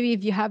think that maybe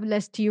if you have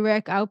less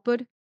Treg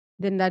output,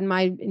 then that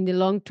might in the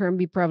long term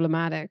be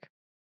problematic.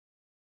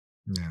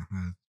 Yeah,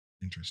 that's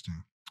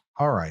interesting.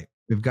 All right.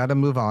 We've got to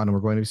move on, and we're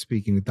going to be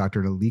speaking with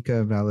Dr.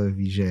 Neelika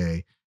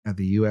Malavige at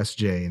the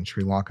USJ in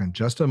Sri Lanka in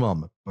just a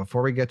moment.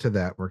 Before we get to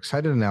that, we're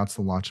excited to announce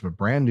the launch of a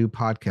brand new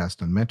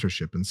podcast on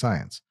mentorship in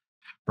science.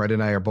 Brett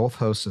and I are both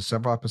hosts of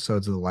several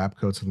episodes of the Lab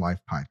Coats and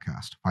Life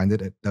podcast. Find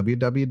it at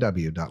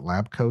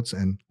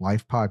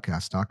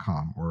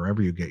www.labcoatsandlifepodcast.com or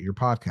wherever you get your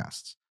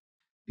podcasts.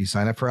 If you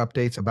sign up for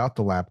updates about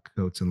the Lab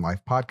Coats and Life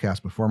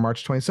podcast before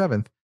March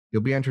 27th,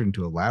 you'll be entered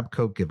into a lab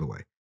coat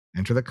giveaway.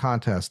 Enter the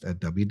contest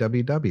at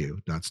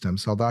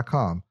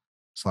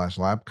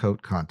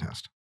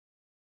www.stemcell.com/labcoatcontest.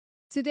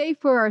 Today,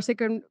 for our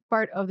second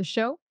part of the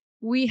show,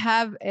 we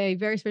have a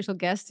very special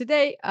guest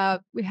today.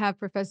 We have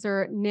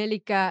Professor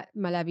Neelika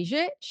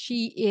Malavige.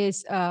 She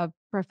is a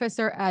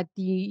professor at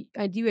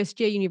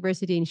USJ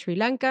University in Sri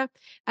Lanka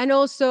and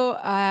also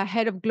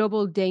head of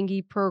Global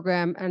Dengue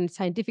Program and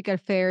Scientific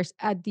Affairs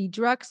at the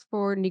Drugs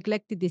for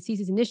Neglected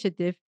Diseases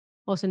Initiative,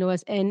 also known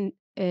as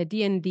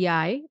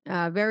DNDI.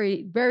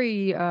 Very,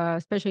 very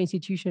special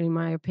institution, in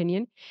my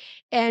opinion.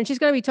 And she's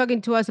going to be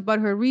talking to us about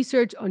her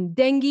research on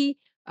dengue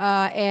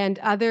and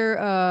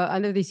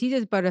other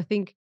diseases. But I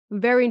think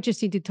very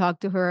interesting to talk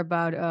to her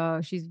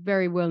about. She's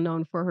very well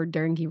known for her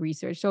dengue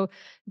research. So,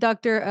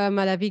 Dr.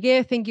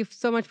 Malavige, thank you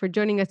so much for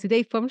joining us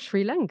today from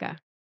Sri Lanka.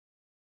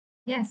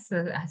 Yes,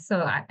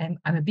 I'm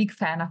a big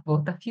fan of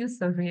both of you,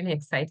 so really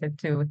excited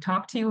to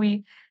talk to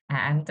you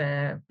and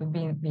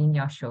be in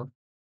your show.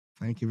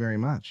 Thank you very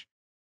much.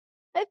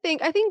 I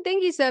think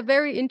dengue is a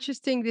very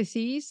interesting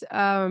disease.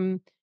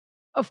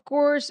 Of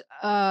course,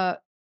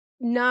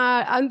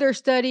 not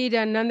understudied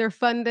and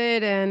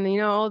underfunded, and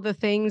all the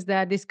things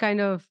that this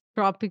kind of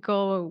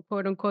tropical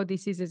quote unquote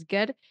diseases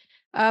get.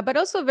 But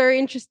also very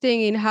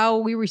interesting in how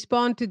we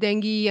respond to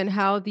dengue and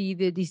how the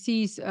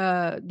disease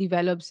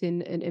develops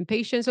in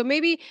patients. So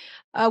maybe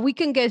we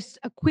can get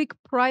a quick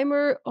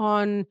primer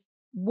on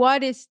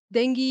what is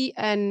dengue,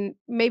 and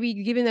maybe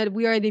given that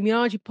we are the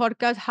immunology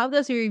podcast, how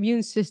does your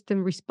immune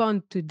system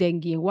respond to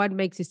dengue and what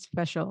makes it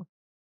special?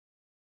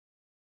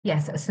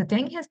 Yes, so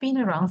dengue has been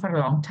around for a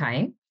long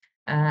time.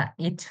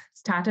 It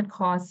started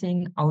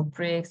causing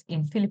outbreaks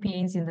in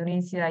Philippines,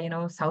 Indonesia,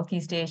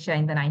 Southeast Asia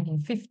in the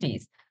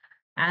 1950s.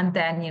 And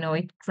then,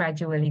 it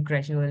gradually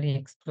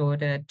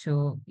exploded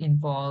to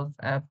involve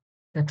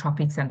the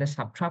tropics and the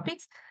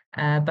subtropics.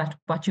 But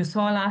what you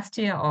saw last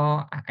year,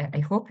 or I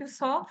hope you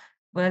saw,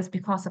 was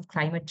because of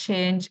climate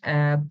change.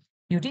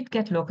 You did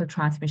get local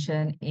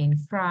transmission in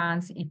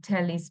France,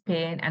 Italy,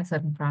 Spain, and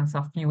certain parts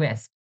of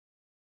US.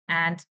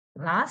 And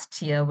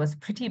last year was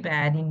pretty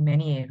bad in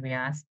many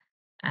areas.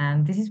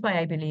 And this is why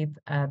I believe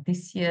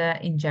this year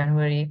in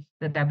January,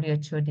 the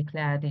WHO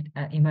declared it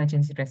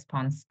emergency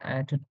response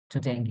to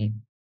dengue.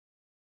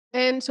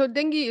 And so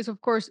dengue is,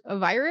 of course, a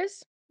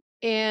virus.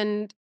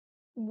 And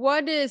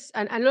what is,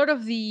 and a lot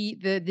of the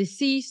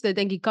disease that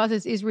dengue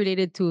causes is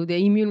related to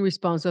the immune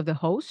response of the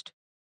host.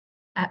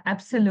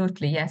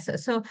 Absolutely, yes.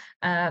 So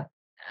I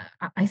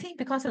think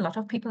because a lot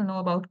of people know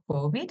about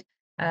COVID,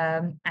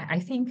 I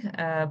think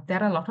there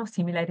are a lot of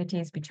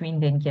similarities between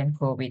dengue and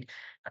COVID.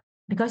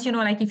 Because,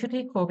 like if you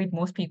take COVID,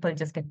 most people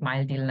just get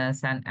mild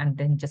illness and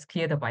then just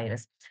clear the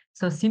virus.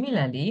 So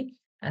similarly,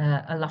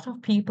 a lot of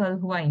people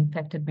who are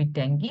infected with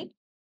dengue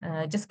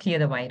just clear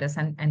the virus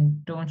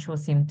and don't show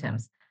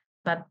symptoms.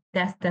 But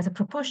there's a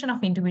proportion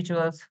of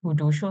individuals who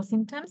do show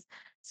symptoms.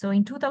 So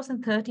in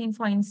 2013,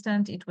 for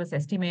instance, it was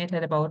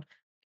estimated about,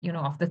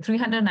 of the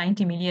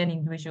 390 million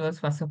individuals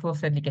who are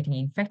supposedly getting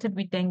infected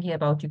with dengue,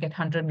 about you get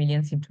 100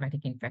 million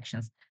symptomatic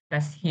infections.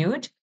 That's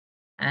huge.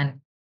 And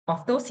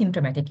of those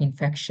symptomatic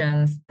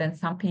infections, then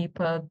some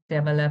people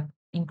develop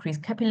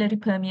increased capillary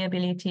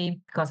permeability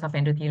because of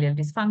endothelial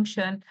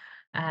dysfunction,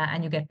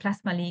 and you get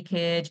plasma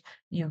leakage,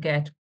 you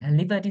get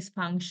liver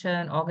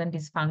dysfunction, organ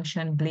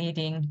dysfunction,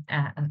 bleeding,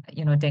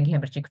 dengue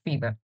hemorrhagic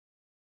fever.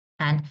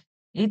 And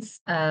it's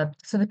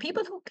so the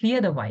people who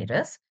clear the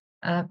virus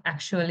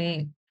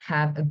actually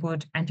have a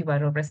good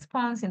antiviral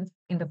response in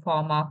the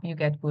form of you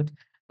get good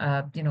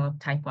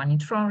type 1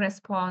 interferon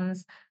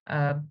response,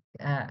 a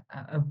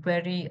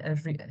very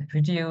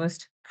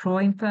reduced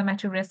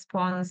pro-inflammatory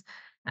response,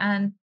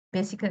 and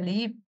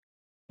basically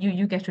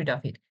you get rid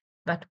of it.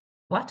 But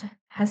what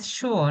has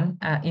shown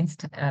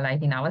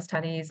like in our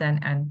studies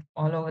and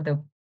all over the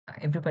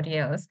everybody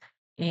else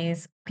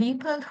is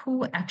people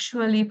who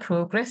actually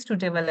progress to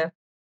develop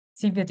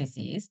severe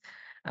disease,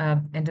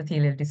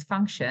 endothelial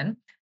dysfunction,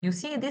 you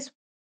see this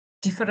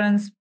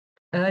difference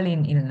early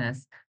in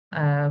illness,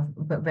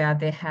 where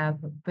they have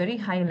very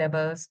high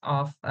levels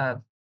of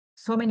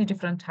so many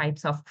different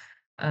types of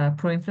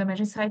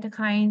pro-inflammatory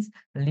cytokines,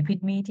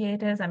 lipid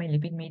mediators. I mean,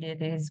 lipid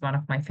mediator is one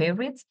of my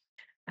favorites.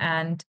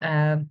 And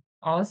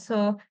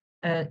also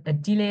a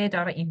delayed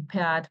or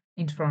impaired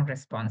interferon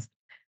response.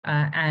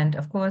 And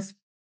of course,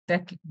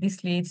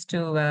 this leads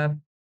to,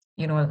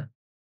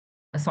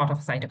 a sort of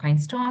cytokine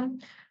storm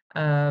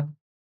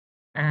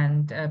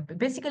and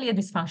basically a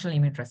dysfunctional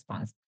immune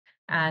response.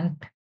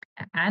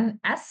 And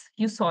as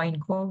you saw in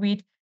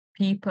COVID,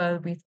 people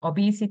with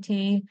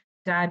obesity,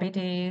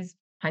 diabetes,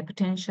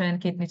 hypertension,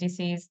 kidney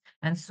disease,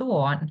 and so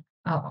on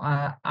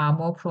are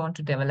more prone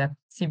to develop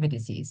severe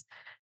disease.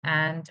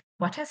 And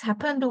what has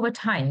happened over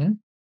time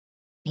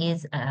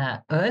is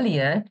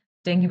earlier,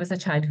 dengue was a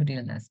childhood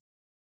illness.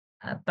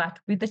 But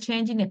with the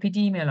change in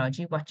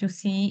epidemiology, what you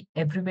see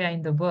everywhere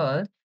in the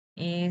world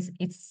is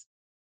it's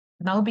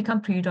now become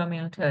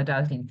predominant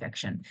adult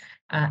infection.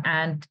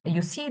 And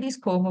you see these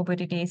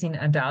comorbidities in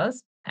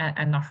adults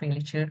and not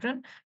really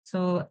children.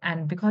 So,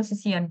 and because you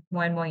see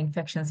more and more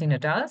infections in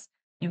adults,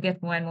 you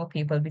get more and more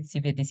people with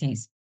severe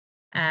disease.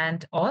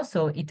 And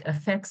also it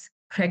affects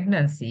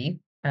pregnancy,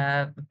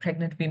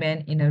 pregnant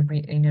women in a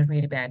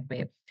really bad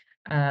way,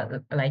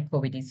 like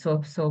COVID is.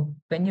 So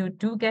when you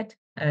do get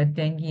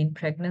dengue in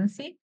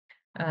pregnancy,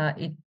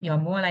 you're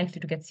more likely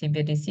to get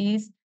severe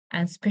disease.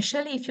 And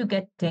especially if you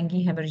get dengue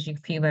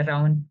hemorrhagic fever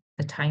around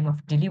the time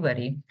of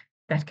delivery,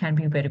 that can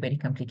be very, very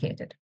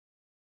complicated.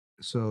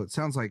 So it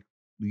sounds like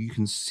you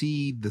can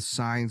see the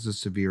signs of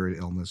severe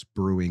illness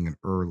brewing in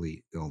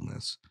early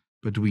illness.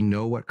 But do we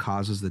know what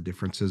causes the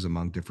differences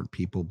among different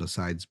people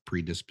besides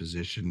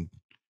predisposition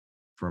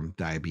from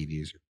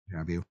diabetes or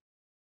have you?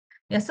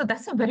 Yeah, so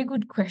that's a very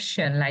good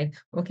question. Like,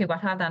 okay,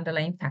 what are the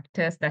underlying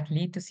factors that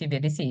lead to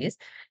severe disease?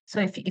 So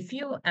if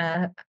you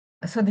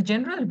so the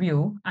general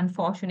view,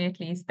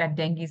 unfortunately, is that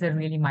dengue is a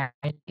really mild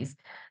disease.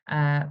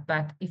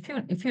 But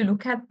if you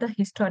look at the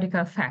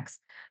historical facts,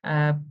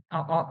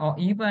 or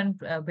even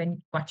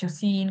when what you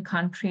see in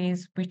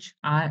countries which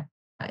are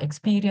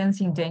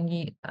experiencing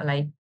dengue,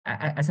 like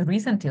as a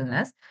recent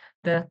illness,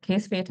 the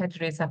case fatality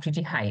rates are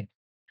pretty high.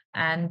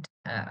 And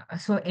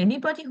so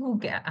anybody who,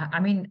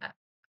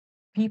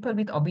 people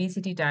with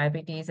obesity,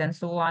 diabetes, and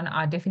so on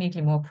are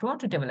definitely more prone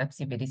to develop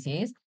severe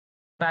disease.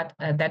 But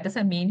that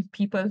doesn't mean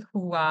people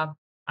who are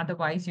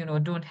otherwise,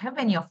 don't have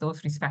any of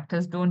those risk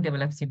factors don't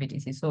develop severe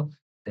disease. So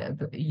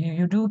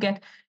you do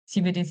get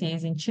severe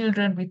disease in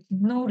children with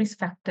no risk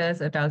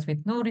factors, adults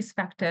with no risk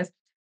factors.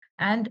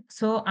 And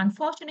so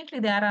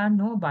unfortunately, there are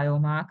no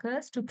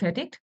biomarkers to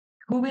predict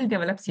who will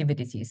develop severe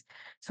disease.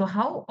 So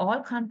how all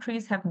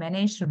countries have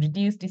managed to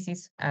reduce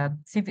disease,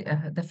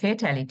 the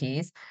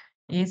fatalities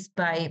is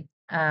by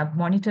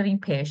monitoring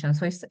patients.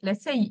 So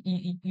let's say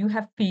you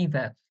have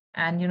fever,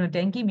 and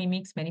dengue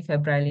mimics many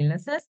febrile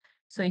illnesses.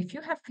 So if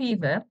you have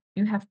fever,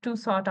 you have to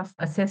sort of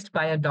assessed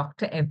by a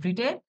doctor every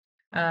day.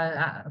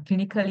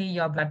 Clinically,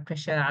 your blood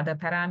pressure, other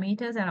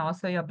parameters, and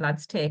also your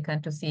blood's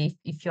taken to see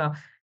if you're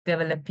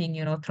developing,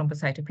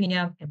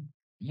 thrombocytopenia,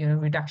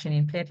 reduction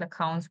in platelet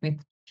counts with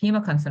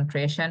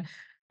hemoconcentration.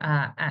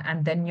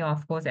 And then you're,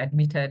 of course,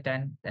 admitted.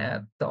 And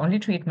the only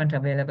treatment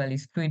available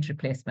is fluid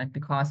replacement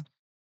because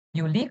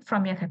you leak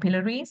from your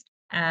capillaries.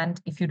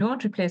 And if you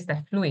don't replace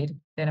that fluid,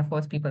 then, of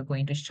course, people go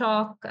into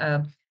shock,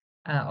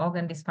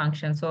 organ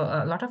dysfunction. So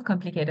a lot of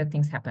complicated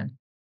things happen.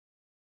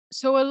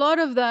 So a lot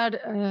of that,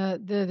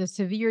 the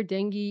severe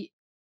dengue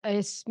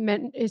is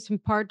in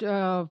part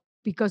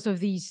because of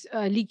these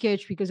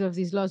leakage, because of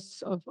these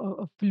loss of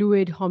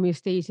fluid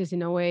homeostasis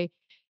in a way,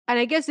 and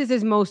I guess this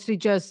is mostly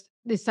just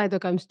the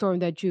cytokine storm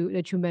that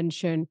you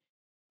mentioned.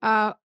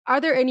 Are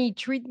there any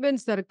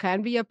treatments that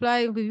can be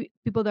applied with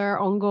people that are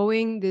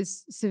ongoing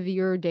this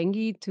severe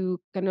dengue to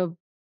kind of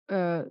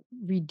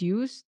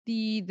reduce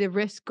the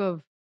risk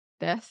of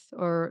death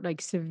or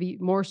like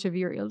more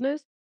severe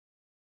illness?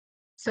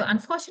 So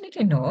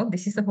unfortunately, no,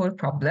 this is the whole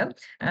problem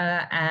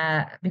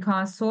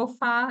because so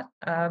far,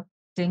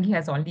 dengue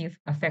has only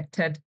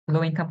affected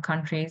low-income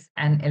countries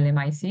and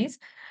LMICs.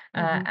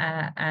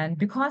 And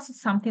because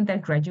it's something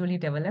that gradually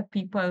developed,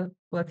 people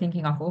were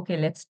thinking of, okay,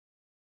 let's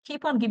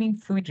keep on giving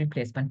fluid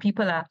replacement.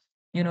 People are,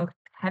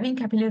 having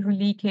capillary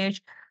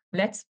leakage,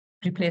 let's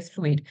replace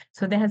fluid.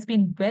 So there has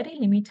been very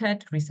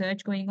limited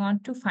research going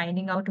on to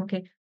finding out,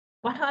 okay,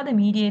 what are the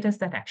mediators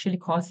that actually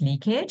cause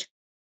leakage?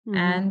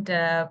 And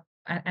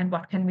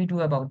what can we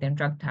do about them,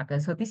 drug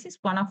targets? So this is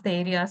one of the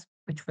areas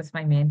which was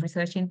my main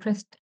research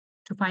interest,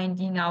 to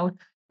finding out,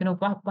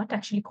 what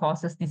actually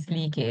causes this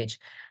leakage.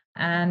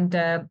 And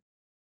you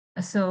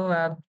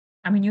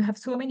have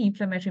so many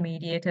inflammatory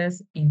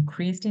mediators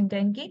increased in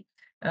dengue,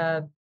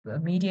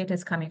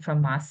 mediators coming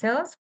from mast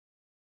cells,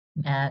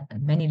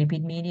 many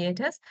lipid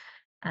mediators.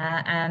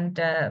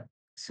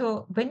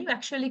 So when you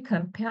actually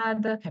compare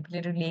the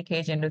capillary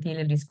leakage,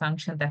 endothelial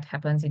dysfunction that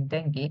happens in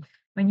dengue,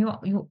 when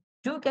you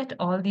do get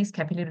all these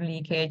capillary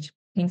leakage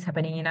things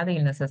happening in other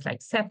illnesses like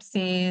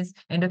sepsis,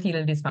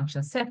 endothelial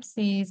dysfunction,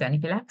 sepsis,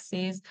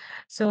 anaphylaxis.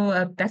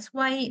 So that's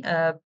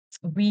why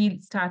we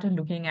started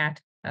looking at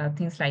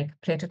things like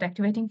platelet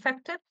activating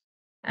factor,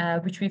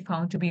 which we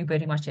found to be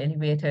very much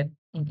elevated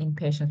in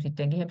patients with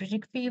dengue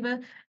hemorrhagic fever,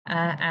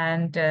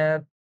 and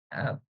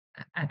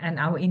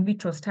our in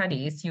vitro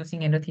studies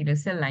using endothelial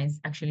cell lines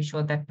actually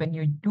showed that when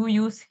you do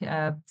use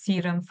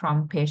serum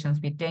from patients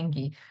with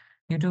dengue,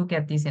 you do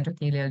get this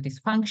endothelial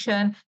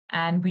dysfunction,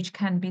 and which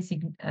can be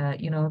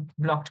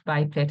blocked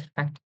by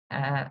platelet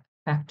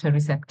factor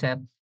receptor,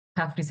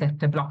 PAF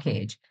receptor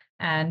blockage.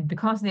 And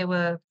because there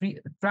were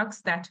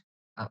drugs that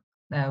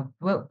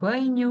were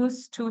in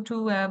use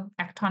to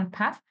act on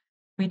PAF,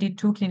 we did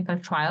 2 clinical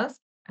trials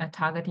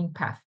targeting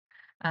PAF,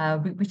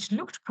 which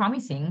looked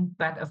promising.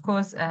 But of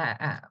course,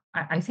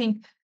 I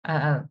think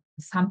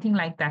something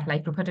like that,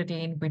 like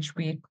rupatadine, which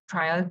we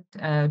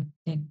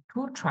did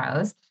 2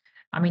 trials.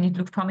 I mean, it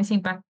looked promising,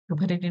 but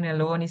rupatadine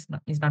alone is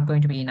not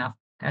going to be enough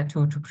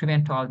to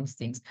prevent all these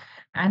things.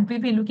 And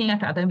we've been looking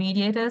at other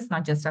mediators,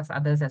 not just us,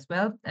 others as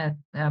well,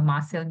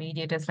 mast cell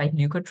mediators like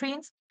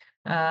leukotrienes,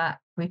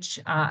 which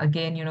are,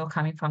 again,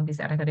 coming from these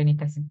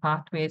arachidonic acid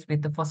pathways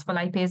with the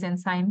phospholipase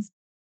enzymes.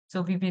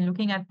 So we've been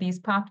looking at these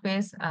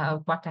pathways,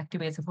 what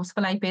activates the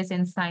phospholipase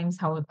enzymes,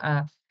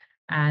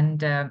 and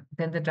then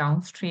the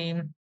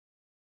downstream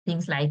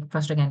things like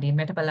prostaglandin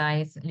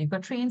metabolites,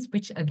 leukotrienes,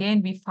 which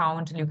again, we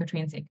found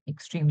leukotrienes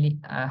extremely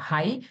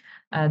high,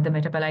 the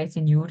metabolites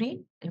in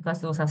urine, because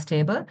those are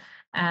stable.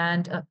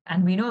 And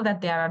we know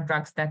that there are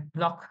drugs that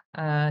block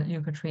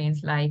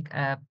leukotrienes, like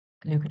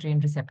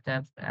leukotriene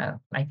receptor,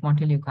 like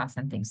montelukast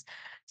and things.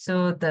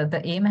 So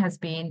the aim has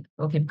been,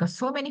 okay, because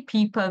so many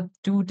people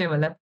do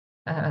develop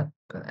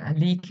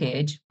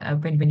leakage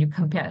when you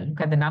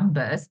look at the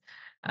numbers,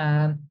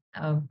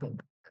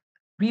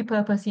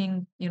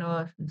 repurposing,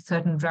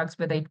 certain drugs,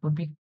 whether it would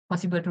be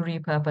possible to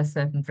repurpose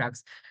certain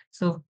drugs.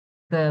 So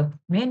the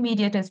main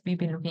mediators we've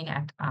been looking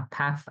at are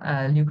PAF,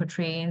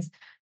 leukotrienes,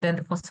 then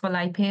the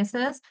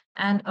phospholipases,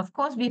 and of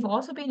course we've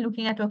also been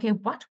looking at, okay,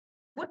 what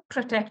would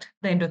protect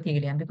the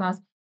endothelium,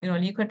 because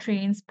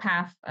leukotrienes,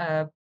 PAF,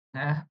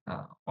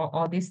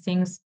 all these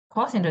things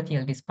cause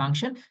endothelial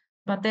dysfunction,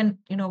 but then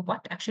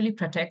what actually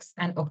protects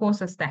and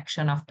opposes the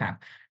action of PAF.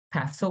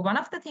 So one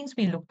of the things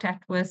we looked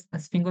at was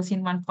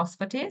sphingosine-1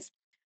 phosphatase,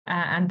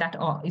 and that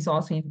is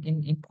also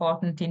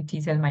important in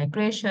T cell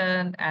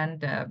migration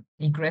and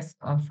egress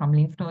from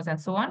lymph nodes and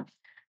so on.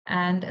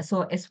 And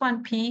so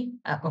S1P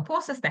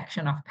opposes the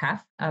action of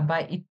PAF,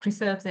 but it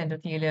preserves the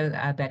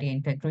endothelial barrier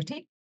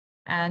integrity.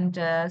 And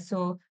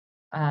so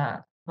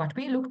what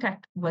we looked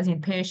at was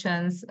in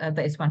patients, the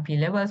S1P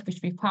levels, which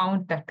we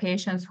found that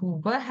patients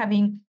who were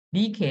having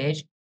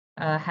leakage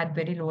had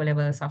very low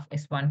levels of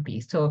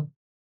S1P. So,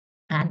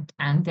 and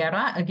there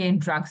are, again,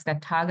 drugs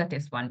that target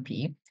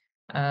S1P,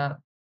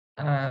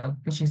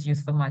 which is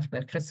used for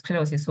multiple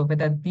sclerosis. So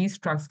whether these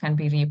drugs can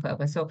be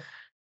repurposed. So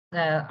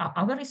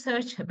our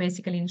research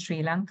basically in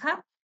Sri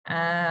Lanka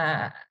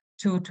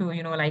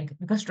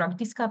because drug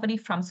discovery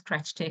from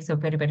scratch takes a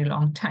very, very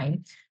long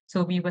time.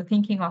 So we were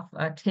thinking of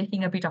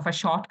taking a bit of a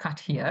shortcut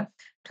here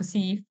to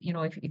see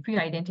if we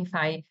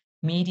identify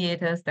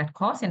mediators that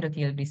cause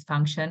endothelial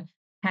dysfunction,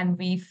 can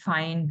we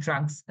find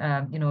drugs,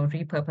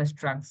 repurposed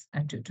drugs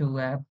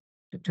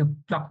to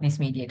block these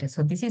mediators.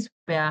 So this is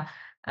where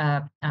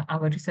our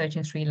research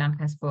in Sri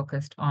Lanka has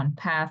focused on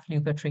PAF,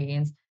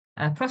 leukotrienes,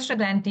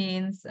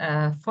 prostaglandins,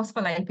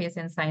 phospholipase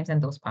enzymes, and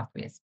those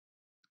pathways.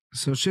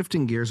 So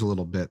shifting gears a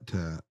little bit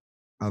to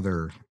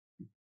other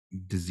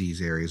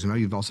disease areas. I know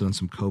you've also done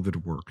some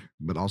COVID work,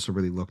 but also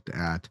really looked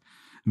at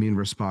immune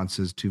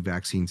responses to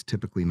vaccines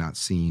typically not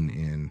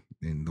seen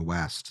in the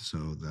West. So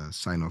the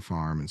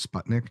Sinopharm and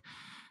Sputnik.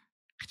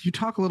 Could you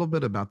talk a little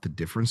bit about the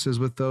differences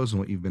with those and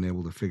what you've been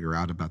able to figure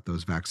out about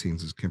those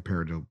vaccines as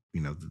compared to,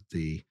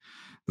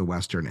 the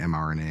Western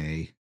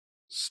mRNA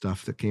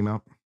stuff that came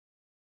out?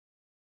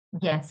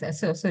 Yes.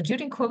 So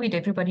during COVID,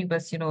 everybody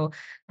was,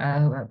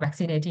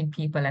 vaccinating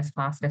people as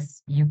fast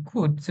as you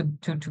could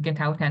to get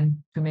out and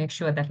to make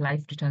sure that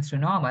life returns to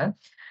normal.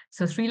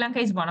 So Sri Lanka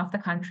is one of the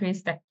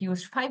countries that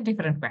used 5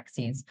 different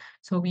vaccines.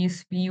 So we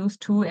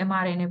used 2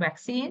 mRNA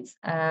vaccines,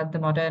 the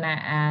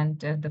Moderna and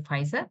the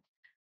Pfizer.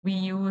 We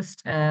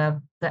used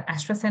the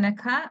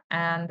AstraZeneca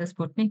and the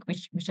Sputnik,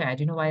 which are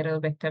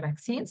adenoviral vector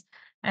vaccines,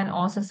 and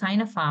also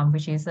Sinopharm,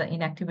 which is an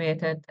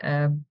inactivated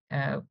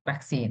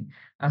vaccine,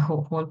 a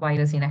whole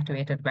virus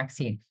inactivated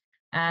vaccine.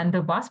 And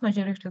the vast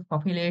majority of the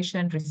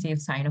population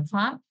received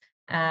Sinopharm,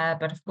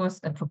 but of course,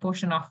 a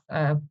proportion of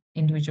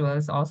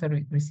individuals also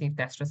received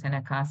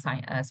AstraZeneca,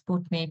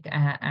 Sputnik,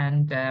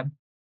 and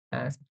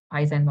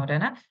Pfizer and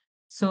Moderna.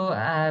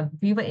 So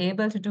we were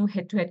able to do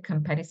head-to-head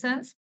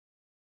comparisons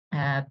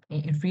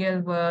in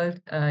real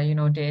world,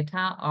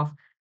 data of,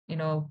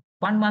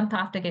 1 month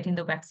after getting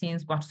the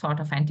vaccines, what sort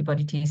of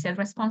antibody T cell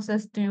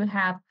responses do you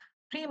have?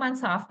 3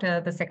 months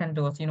after the second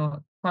dose,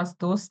 because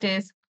those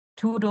days,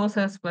 2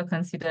 doses were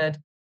considered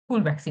full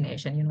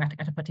vaccination,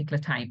 at a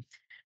particular time.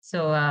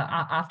 So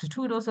after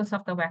 2 doses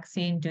of the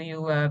vaccine,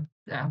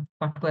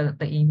 what were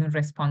the immune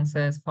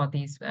responses for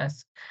these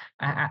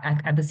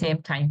at the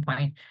same time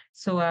point?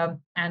 So,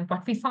 and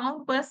what we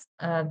found was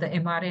the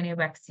mRNA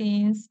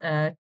vaccines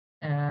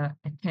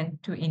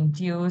tend to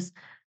induce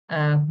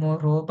more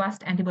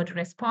robust antibody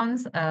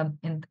response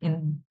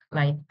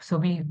so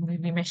we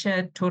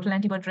measured total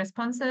antibody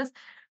responses.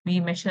 We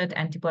measured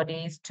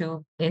antibodies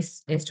to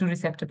S2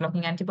 receptor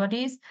blocking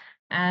antibodies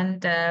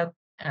and uh,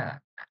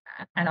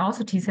 and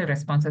also T cell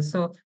responses.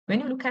 So when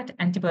you look at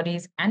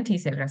antibodies and T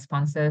cell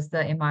responses, the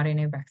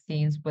mRNA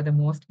vaccines were the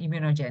most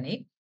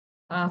immunogenic,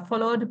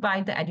 followed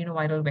by the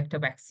adenoviral vector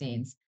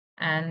vaccines.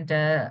 And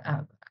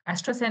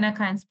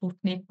AstraZeneca and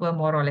Sputnik were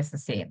more or less the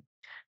same.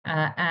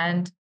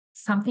 And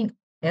something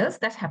else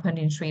that happened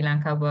in Sri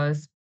Lanka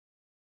was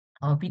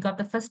we got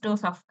the first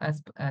dose of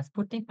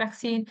Sputnik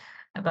vaccine,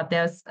 but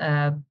there's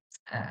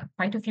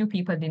quite a few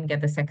people didn't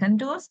get the second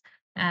dose.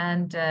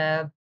 And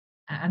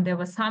there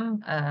were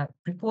some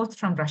reports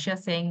from Russia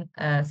stating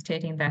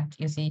that,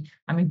 you see,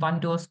 I mean, one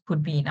dose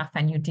could be enough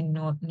and you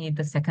didn't need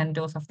the second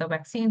dose of the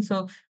vaccine.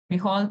 So we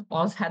all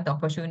also had the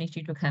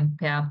opportunity to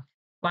compare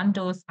one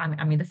dose,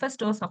 the first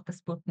dose of the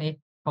Sputnik,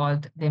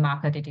 called, they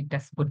marketed it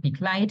as Sputnik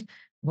Light,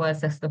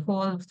 versus the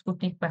whole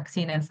Sputnik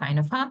vaccine and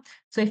Sinopharm.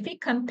 So if we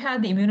compare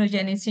the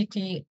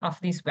immunogenicity of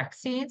these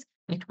vaccines,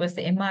 it was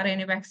the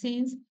mRNA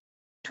vaccines,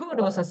 2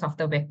 doses of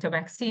the vector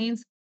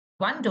vaccines,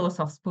 1 dose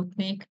of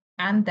Sputnik,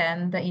 and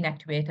then the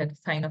inactivated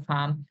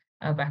Sinopharm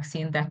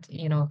vaccine, that,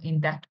 in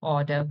that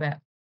order, the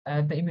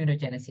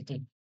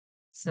immunogenicity.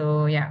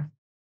 So yeah,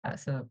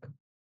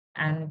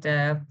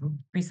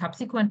 we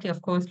subsequently,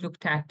 of course,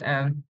 looked at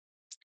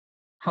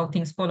how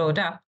things followed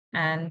up.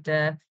 And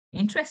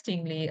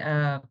interestingly,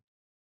 the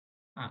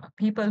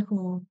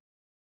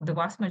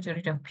vast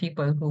majority of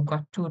people who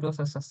got 2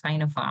 doses of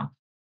Sinopharm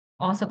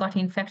also got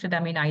infected,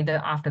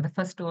 either after the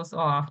first dose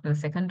or after the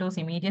second dose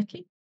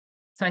immediately.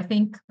 So I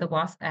think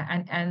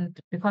and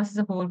because it's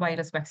a whole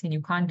virus vaccine,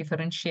 you can't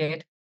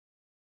differentiate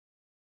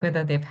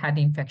whether they've had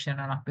infection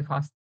or not,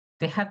 because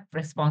they have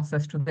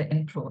responses to the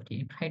N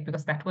protein, right?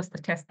 Because that was the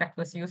test that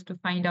was used to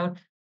find out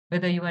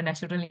whether you were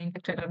naturally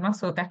infected or not.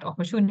 So that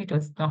opportunity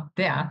was not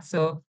there.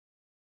 So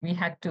we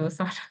had to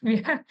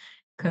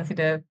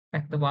consider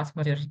that the vast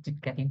majority did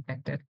get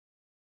infected.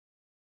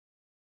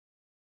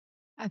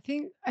 I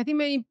think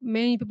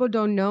many people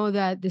don't know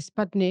that the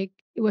Sputnik,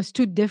 it was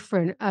 2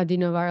 different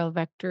adenoviral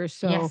vectors.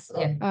 So Yes,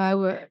 yeah.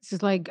 it's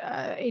just like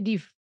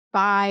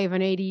 85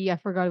 and 80. I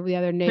forgot the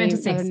other name.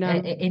 26,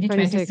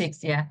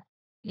 26, yeah.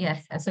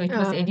 Yes, so it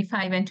was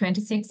 85 and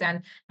 26,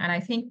 and I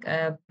think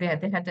they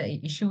had the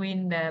issue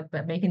in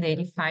making the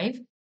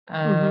 85.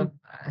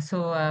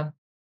 So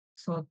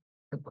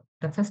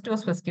the first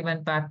dose was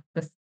given, but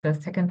the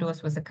second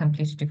dose was a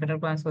completely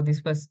different one. So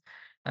this was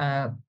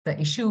the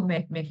issue,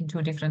 making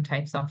 2 different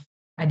types of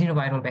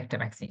adenoviral vector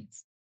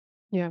vaccines.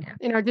 Yeah.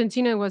 In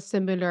Argentina, it was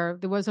similar.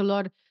 There was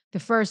the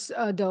first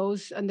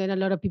dose, and then a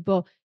lot of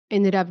people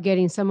ended up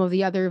getting some of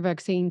the other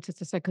vaccines as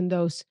the second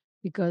dose,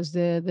 because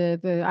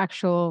the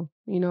actual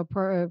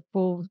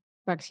full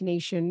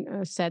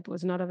vaccination set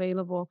was not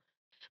available.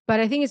 But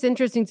I think it's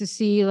interesting to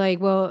see,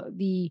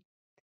 the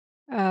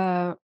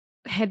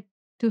head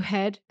to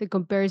head, the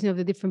comparison of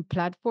the different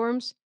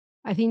platforms.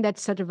 I think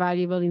that's such a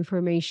valuable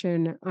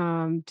information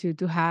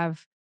to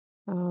have,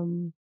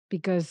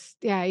 because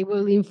it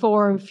will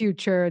inform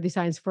future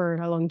designs for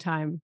a long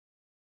time.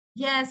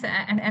 Yes,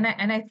 and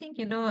I think,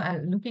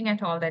 looking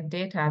at all that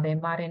data, the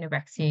mRNA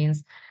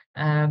vaccines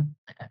are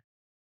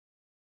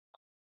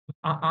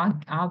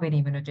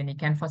very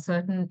immunogenic, and for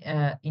certain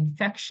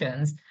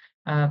infections,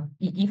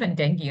 even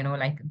dengue,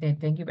 like the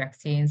dengue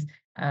vaccines,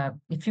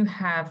 if you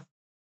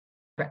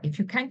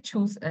can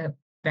choose a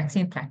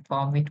vaccine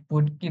platform which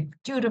would give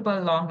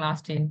durable,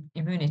 long-lasting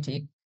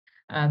immunity,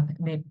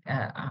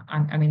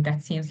 that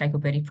seems like a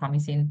very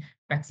promising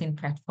vaccine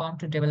platform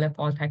to develop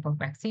all type of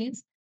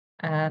vaccines,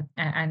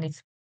 and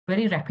it's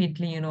very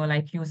rapidly,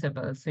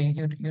 usable. So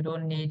you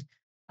don't need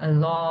a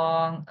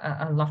lot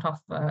of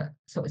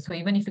so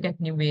even if you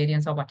get new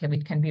variants or whatever,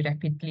 it can be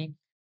rapidly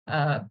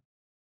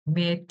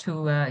made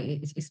to.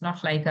 It's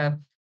not like a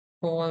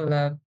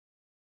whole.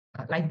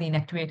 Like the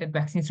inactivated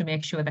vaccines, to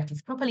make sure that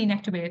it's properly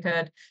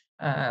inactivated,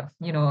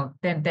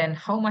 then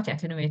how much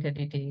attenuated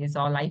it is,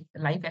 or live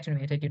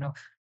attenuated,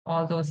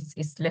 all those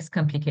is less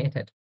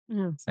complicated.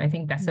 Yeah. So I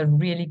think that's a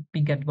really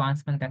big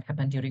advancement that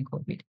happened during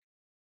COVID.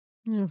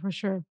 Yeah, for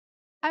sure.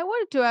 I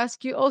wanted to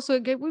ask you also,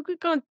 again, we're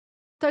kind of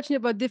touching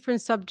about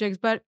different subjects,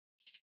 but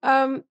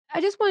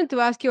I just wanted to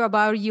ask you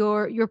about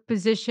your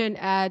position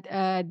at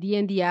the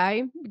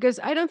NDI, because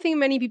I don't think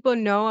many people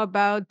know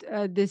about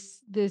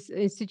this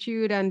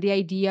institute and the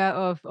idea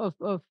of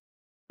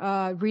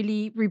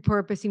really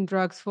repurposing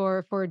drugs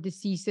for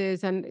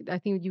diseases. And I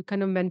think you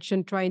kind of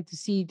mentioned trying to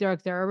see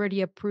drugs that are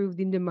already approved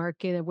in the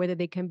market and whether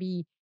they can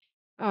be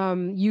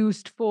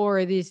used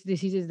for these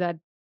diseases that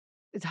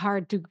it's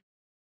hard to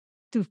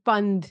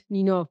fund,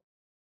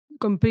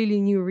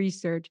 completely new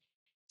research.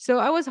 So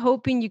I was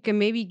hoping you can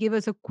maybe give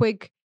us a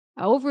quick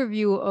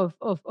overview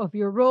of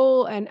your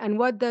role, and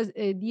what does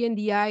the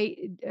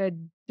NDI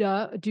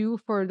do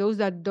for those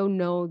that don't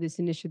know this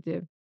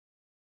initiative.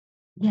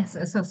 Yes,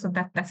 so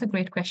that's a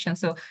great question.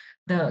 So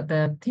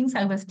the things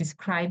I was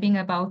describing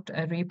about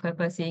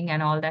repurposing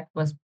and all that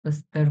was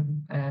the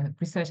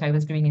research I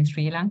was doing in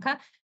Sri Lanka.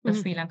 But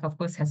Mhm. Sri Lanka, of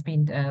course, has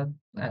been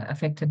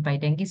affected by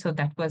dengue. So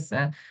that was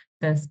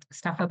the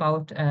stuff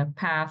about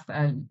PAF,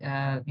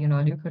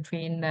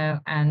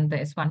 leukotriene, and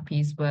the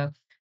S1Ps were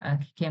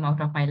came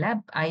out of my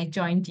lab. I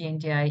joined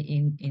DNGI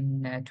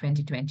in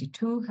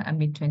 2022,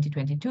 mid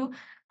 2022.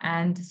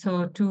 And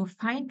so to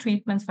find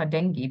treatments for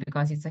dengue,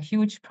 because it's a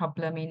huge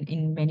problem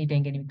in many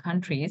dengue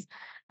countries,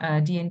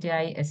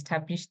 DNDi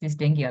established this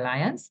Dengue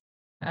Alliance.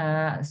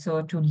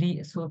 So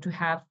to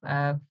have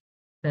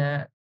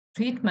the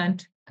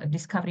treatment,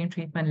 discovery and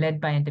treatment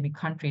led by endemic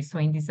countries. So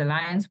in this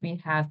alliance, we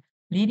have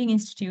leading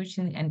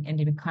institutions in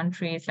endemic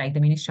countries like the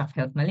Ministry of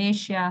Health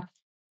Malaysia,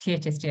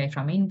 THSDI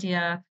from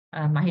India,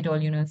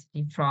 Mahidol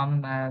University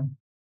from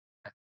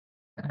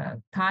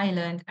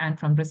Thailand, and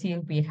from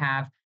Brazil, we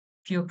have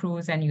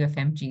Fiocruz and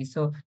UFMG.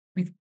 So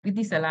with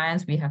this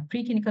alliance, we have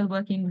preclinical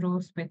working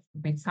groups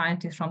with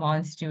scientists from all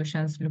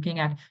institutions looking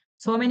at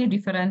so many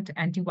different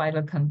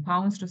antiviral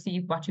compounds to see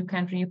what you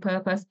can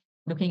repurpose,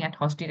 looking at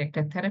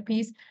host-directed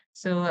therapies.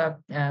 So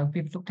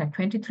we've looked at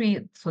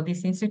 23. So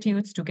these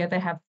institutes together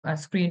have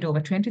screened over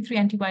 23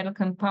 antiviral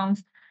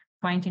compounds,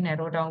 trying to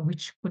narrow down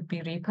which could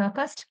be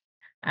repurposed.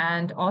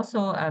 And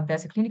also,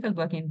 there's a clinical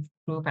working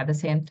group at the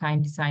same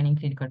time designing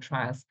clinical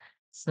trials.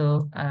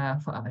 So,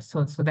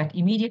 so that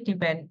immediately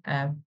when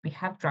we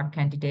have drug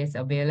candidates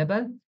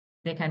available,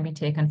 they can be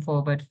taken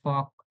forward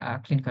for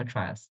clinical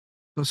trials.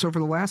 So for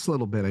the last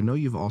little bit, I know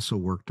you've also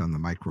worked on the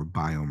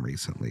microbiome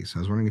recently. So I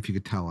was wondering if you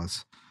could tell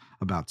us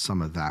about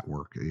some of that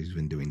work that you've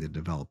been doing to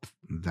develop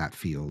that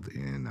field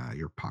in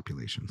your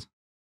populations.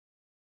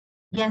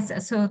 Yes,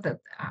 so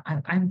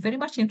I'm very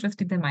much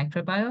interested in the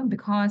microbiome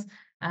because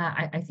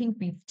I think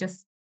we've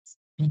just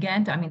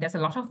began to, I mean, there's a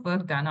lot of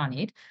work done on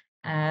it,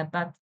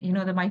 but,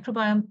 the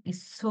microbiome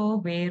is so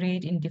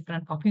varied in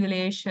different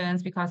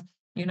populations because,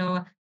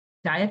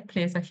 diet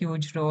plays a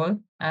huge role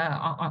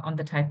on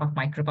the type of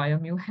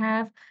microbiome you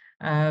have.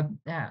 Uh,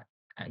 uh,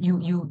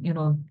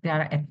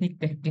 there are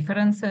ethnic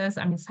differences.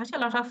 I mean, such a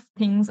lot of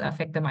things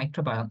affect the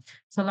microbiome.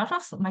 So a lot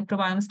of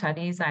microbiome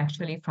studies are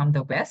actually from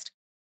the West,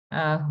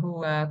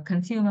 who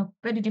consume a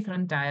very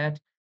different diet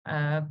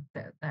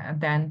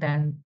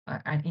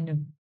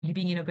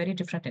living in a very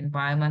different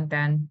environment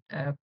than,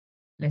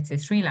 let's say,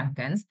 Sri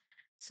Lankans.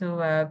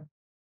 So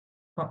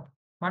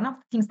one of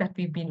the things that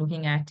we've been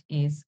looking at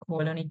is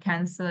colony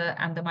cancer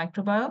and the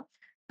microbiome,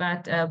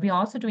 but we're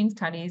also doing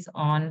studies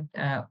on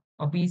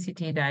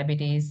obesity,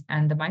 diabetes,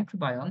 and the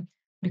microbiome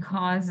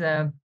because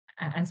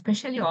and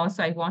especially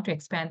also, I want to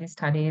expand these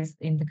studies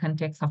in the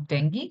context of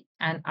dengue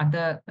and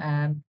other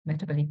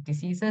metabolic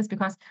diseases.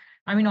 Because,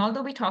 I mean,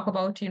 although we talk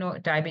about,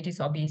 diabetes,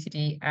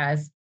 obesity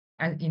as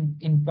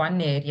in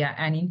one area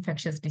and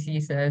infectious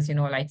diseases,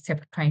 like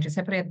trying to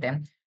separate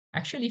them.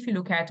 Actually, if you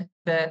look at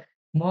the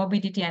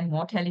morbidity and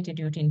mortality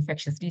due to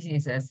infectious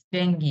diseases,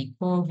 dengue,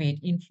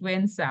 COVID,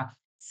 influenza,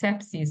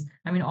 sepsis,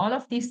 I mean, all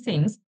of these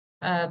things,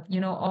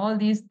 all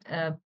these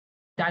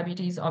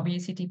diabetes,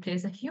 obesity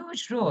plays a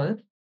huge role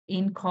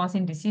in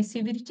causing disease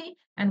severity.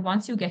 And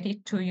once you get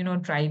it to,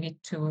 drive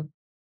it to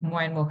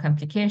more and more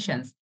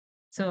complications.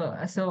 So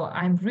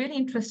I'm really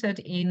interested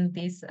in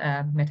this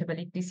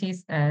metabolic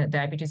disease,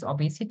 diabetes,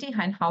 obesity,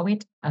 and how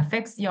it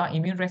affects your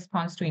immune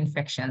response to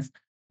infections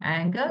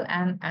angle.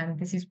 And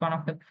this is one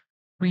of the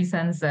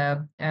reasons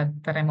that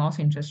I'm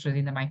also interested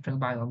in the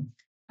microbiome,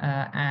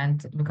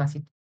 and because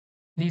it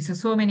leads to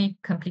so many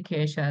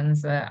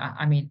complications.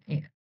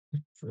 It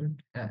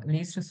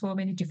leads to so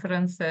many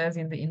differences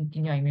in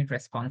your immune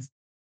response.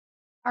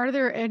 Are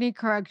there any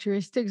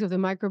characteristics of the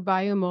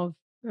microbiome of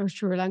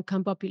Sri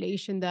Lankan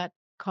population that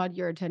caught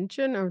your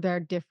attention, or they're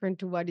different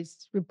to what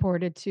is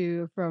reported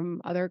to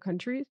from other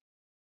countries?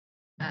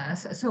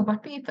 So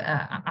what we've,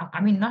 I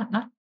mean,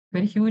 not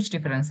very huge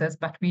differences,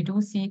 but we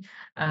do see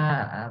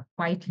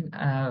quite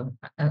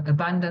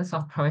abundance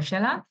of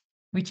Prochella,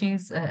 which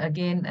is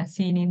again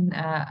seen in,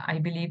 I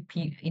believe,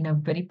 in a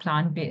very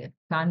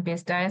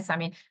plant-based diets. I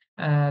mean,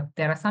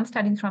 there are some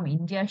studies from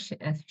India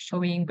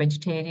showing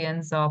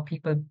vegetarians or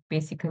people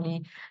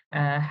basically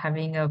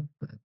having a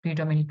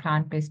predominantly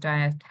plant-based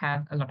diet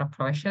have a lot of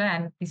Prochella,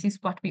 and this is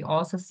what we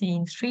also see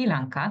in Sri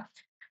Lanka,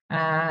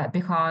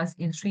 because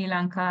in Sri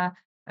Lanka.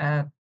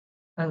 Uh,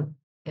 uh,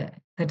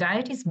 the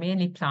diet is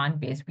mainly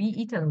plant-based. We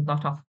eat a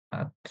lot of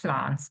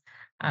plants,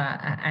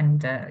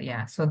 and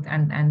yeah. So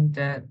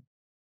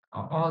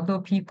although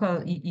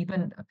people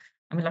even,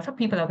 I mean, a lot of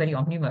people are very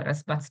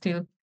omnivorous, but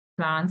still,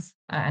 plants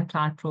and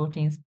plant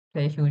proteins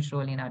play a huge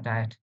role in our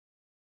diet.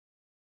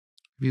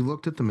 Have you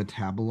looked at the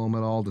metabolome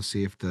at all to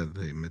see if the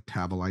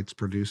metabolites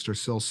produced are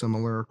still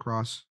similar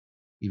across,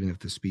 even if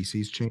the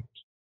species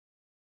change?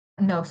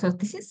 No, so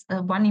this is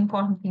one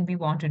important thing we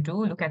want to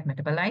do, look at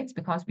metabolites,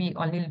 because we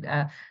only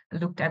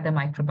looked at the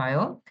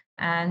microbiome.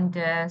 And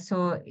the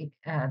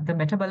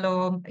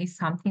metabolome is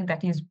something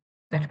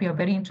that we are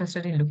very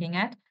interested in looking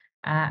at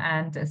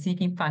and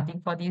seeking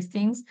funding for these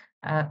things.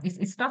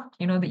 it's not,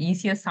 the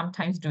easiest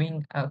sometimes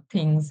doing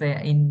things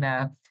in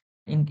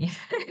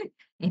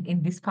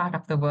in this part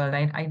of the world.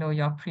 I know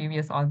your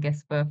previous all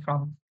guests were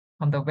from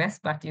the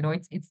West, but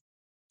it's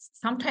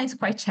sometimes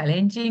quite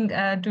challenging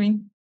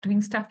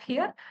doing stuff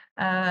here.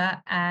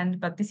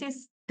 But this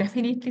is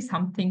definitely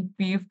something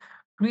we've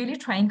really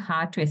trying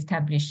hard to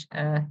establish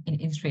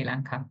in Sri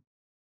Lanka.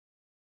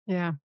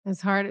 Yeah,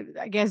 it's hard.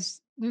 I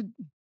guess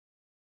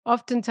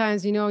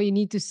oftentimes, you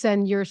need to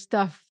send your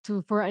stuff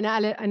for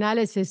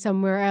analysis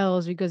somewhere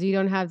else because you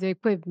don't have the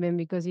equipment,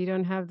 because you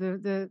don't have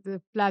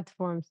the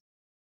platforms.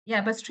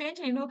 Yeah, but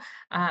strangely,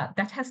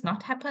 that has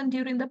not happened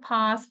during the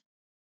past.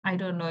 I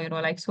don't know,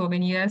 like so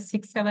many years,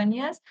 6, 7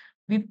 years.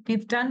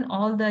 We've done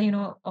all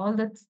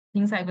the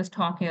things I was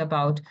talking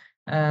about,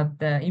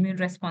 the immune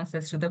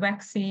responses to the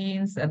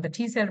vaccines, the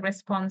T cell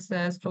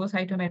responses, flow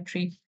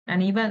cytometry,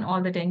 and even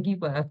all the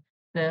dengue work.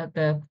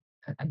 The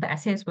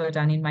assays were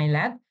done in my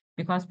lab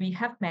because we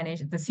have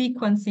managed the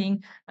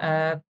sequencing,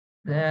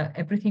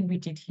 everything we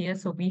did here.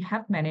 So we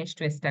have managed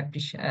to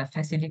establish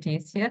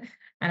facilities here.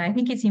 And I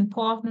think it's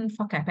important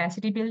for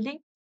capacity building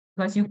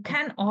because you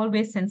can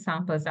always send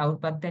samples out,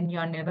 but then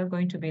you're never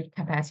going to build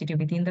capacity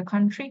within the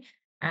country.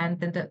 And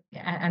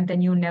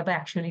then you never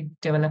actually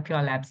develop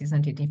your labs,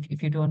 isn't it,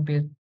 if you don't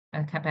build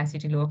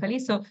capacity locally.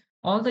 So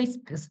although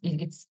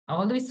it's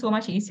so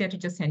much easier to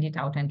just send it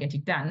out and get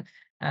it done,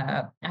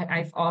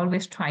 I've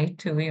always tried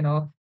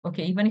to,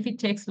 okay, even if it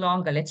takes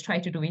longer, let's try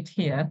to do it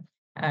here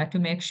to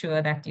make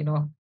sure that,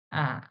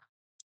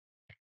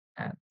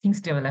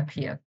 things develop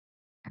here.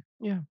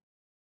 Yeah.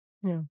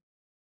 Yeah.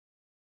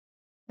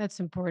 That's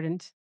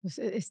important.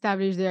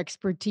 Establish the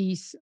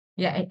expertise.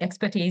 Yeah,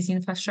 expertise,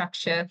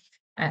 infrastructure,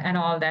 and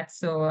all that.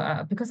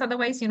 So because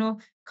otherwise,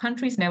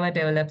 countries never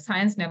develop,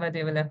 science never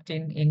developed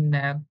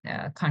in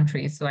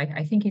countries. So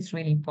I think it's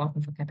really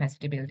important for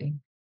capacity building.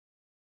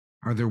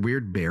 Are there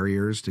weird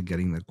barriers to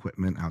getting the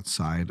equipment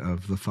outside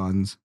of the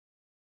funds?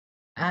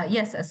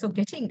 Yes, so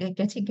getting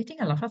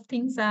a lot of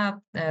things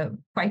are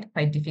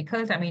quite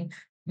difficult. I mean,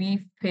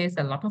 we face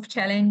a lot of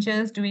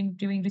challenges doing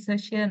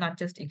research here, not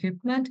just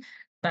equipment,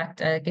 but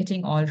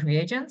getting all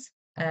reagents.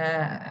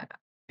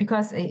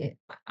 Because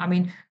I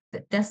mean,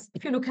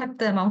 if you look at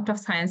the amount of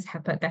science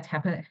that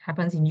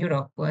happens in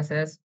Europe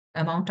versus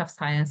amount of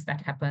science that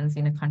happens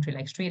in a country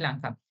like Sri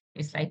Lanka,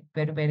 it's like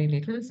very, very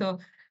little. So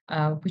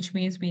which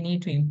means we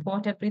need to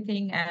import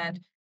everything. And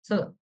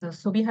so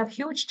we have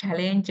huge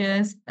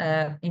challenges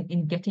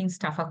in getting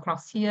stuff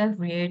across here,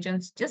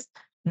 reagents, just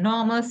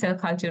normal cell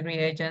culture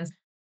reagents,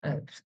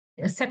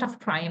 a set of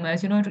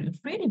primers,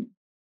 really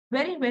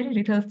very, very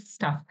little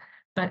stuff.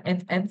 But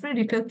every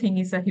little thing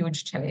is a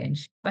huge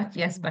challenge. But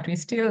yes, but we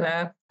still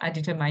are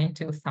determined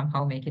to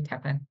somehow make it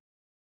happen.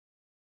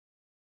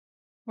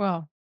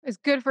 Well, it's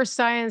good for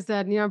science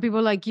that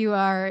people like you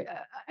are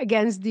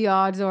against the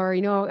odds, or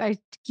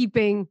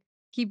keeping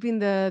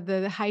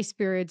the high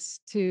spirits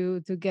to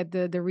get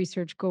the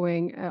research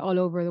going all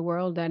over the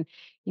world. And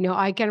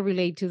I can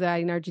relate to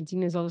that. In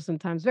Argentina, it's also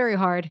sometimes very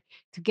hard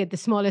to get the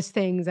smallest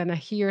things. And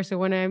so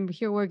when I'm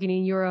here working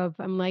in Europe,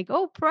 I'm like,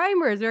 oh,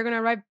 primers, they're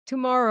gonna arrive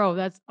tomorrow.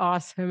 That's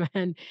awesome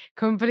and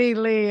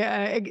completely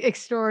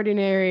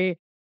extraordinary.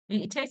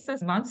 It takes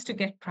us months to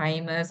get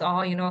primers,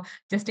 or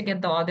just to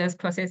get the orders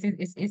processed.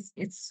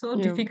 It's so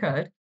Yeah.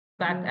 difficult.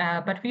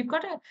 But we've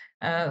got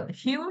a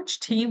huge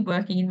team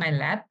working in my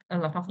lab, a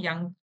lot of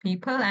young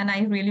people, and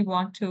I really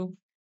want to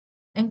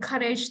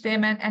encourage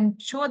them and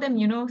show them,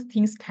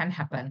 things can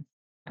happen.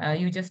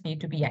 You just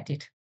need to be at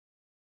it.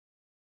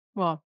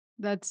 Well,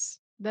 that's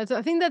I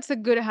think that's a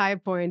good high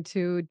point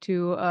to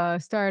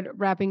start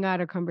wrapping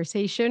out a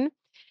conversation.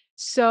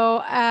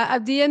 So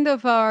at the end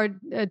of our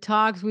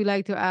talks, we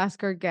like to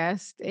ask our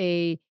guests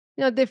a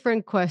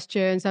different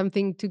question,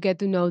 something to get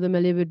to know them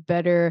a little bit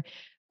better.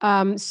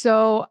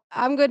 So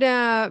we're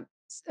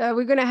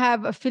gonna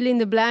have a fill in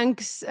the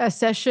blanks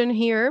session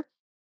here.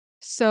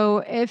 So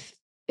if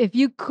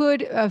you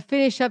could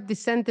finish up the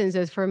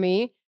sentences for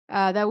me,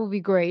 that would be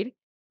great.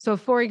 So,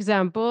 for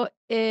example,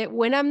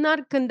 when I'm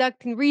not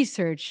conducting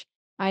research,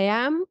 I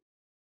am.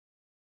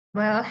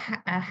 Well,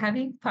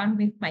 having fun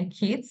with my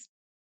kids,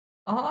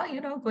 or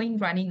going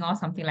running or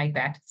something like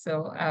that.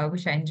 So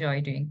which I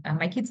enjoy doing.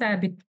 My kids are a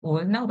bit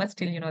old now, but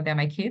still, they're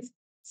my kids.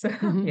 So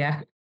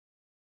yeah.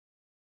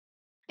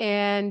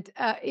 And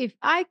if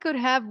I could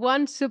have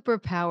one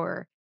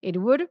superpower, it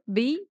would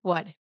be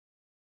what?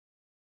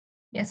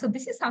 Yeah, so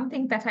this is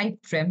something that I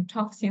dreamt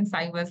of since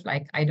I was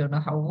like, I don't know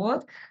how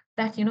old,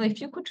 that, if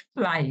you could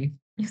fly,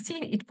 you see,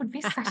 it would be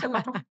such a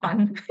lot of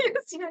fun. You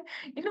see,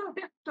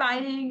 they're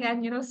flying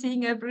and,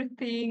 seeing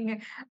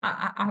everything.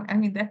 I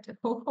mean, that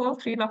whole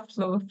thrill of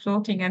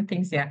floating and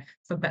things. Yeah.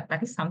 So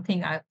that is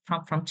something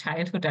from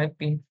childhood I've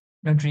been,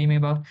 dreaming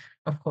about.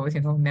 Of course,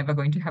 never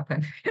going to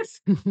happen.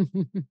 Yes.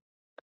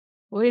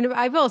 Well,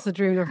 I've also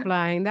dreamed of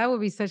flying. That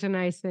would be such a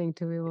nice thing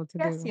to be able to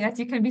Yes, do. yes,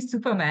 you can be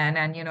Superman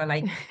and,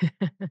 like.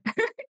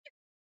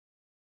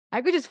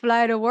 I could just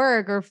fly to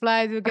work or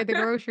fly to get the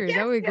groceries. Yes,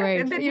 that would be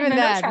great. and then Even no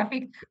that.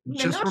 traffic.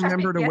 Just no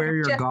remember traffic, to yeah, wear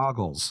your just-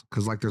 goggles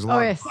because like there's a Oh,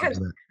 lot yes. of bugs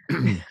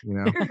you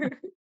know.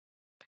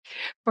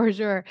 For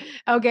sure.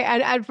 Okay,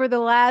 and for the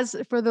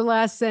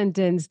last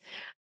sentence,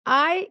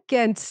 I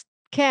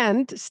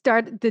can't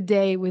start the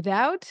day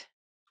without.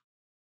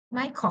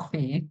 My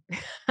coffee.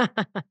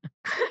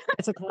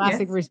 That's a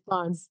classic Yes.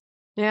 response.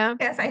 Yeah.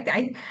 Yes,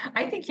 I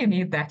think you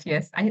need that.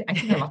 Yes, I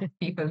think a lot of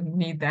people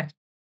need that.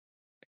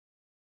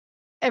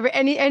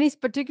 Any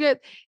particular?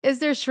 Is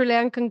there Sri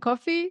Lankan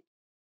coffee?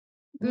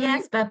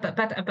 Yes, but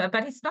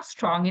it's not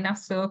strong enough.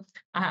 So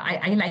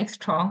I like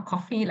strong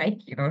coffee, like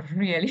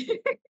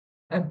really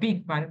a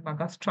big mug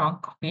of strong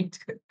coffee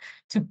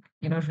to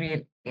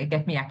really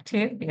get me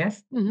active.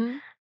 Yes. Mm-hmm.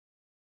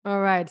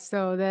 All right.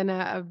 So then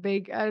a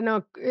big, I don't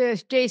know,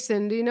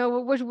 Jason, do you know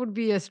what would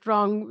be a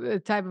strong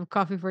type of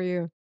coffee for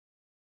you?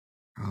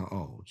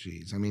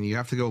 Geez. I mean, you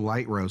have to go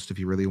light roast if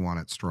you really want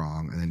it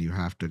strong, and then you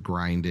have to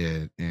grind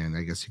it. And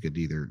I guess you could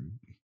either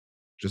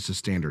just a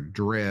standard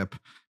drip.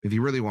 If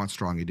you really want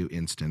strong, you do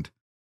instant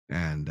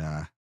and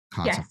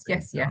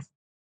concentrate. Yes.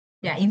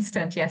 Yeah,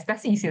 instant. Yes,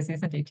 that's easiest,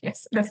 isn't it?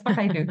 Yes, that's what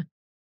I do.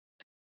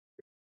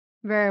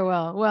 Very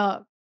well.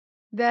 Well,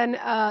 then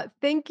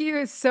thank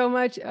you so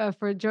much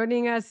for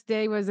joining us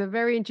today. It was a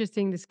very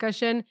interesting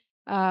discussion.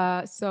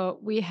 So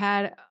we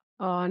had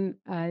on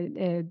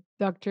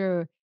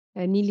Dr.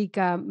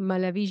 Neelika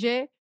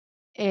Malavige,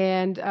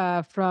 and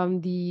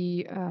from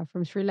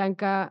Sri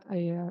Lanka,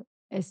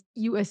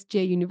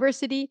 USJ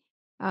University.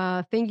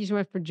 Thank you so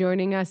much for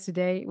joining us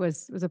today. It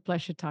was a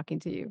pleasure talking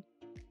to you.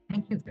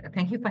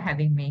 Thank you for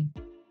having me.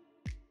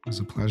 It was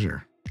a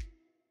pleasure.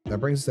 That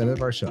brings us to the end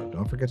of our show.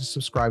 Don't forget to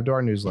subscribe to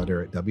our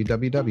newsletter at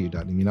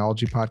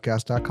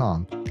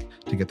www.immunologypodcast.com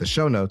to get the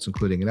show notes,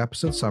 including an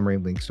episode summary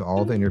and links to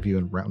all the interview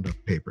and Roundup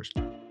papers.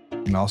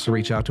 You can also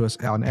reach out to us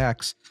on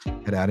X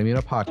at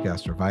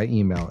 @immunopodcast or via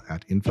email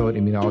at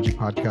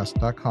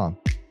info@immunologypodcast.com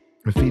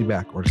with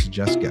feedback or to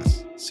suggest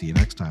guests. See you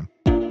next time.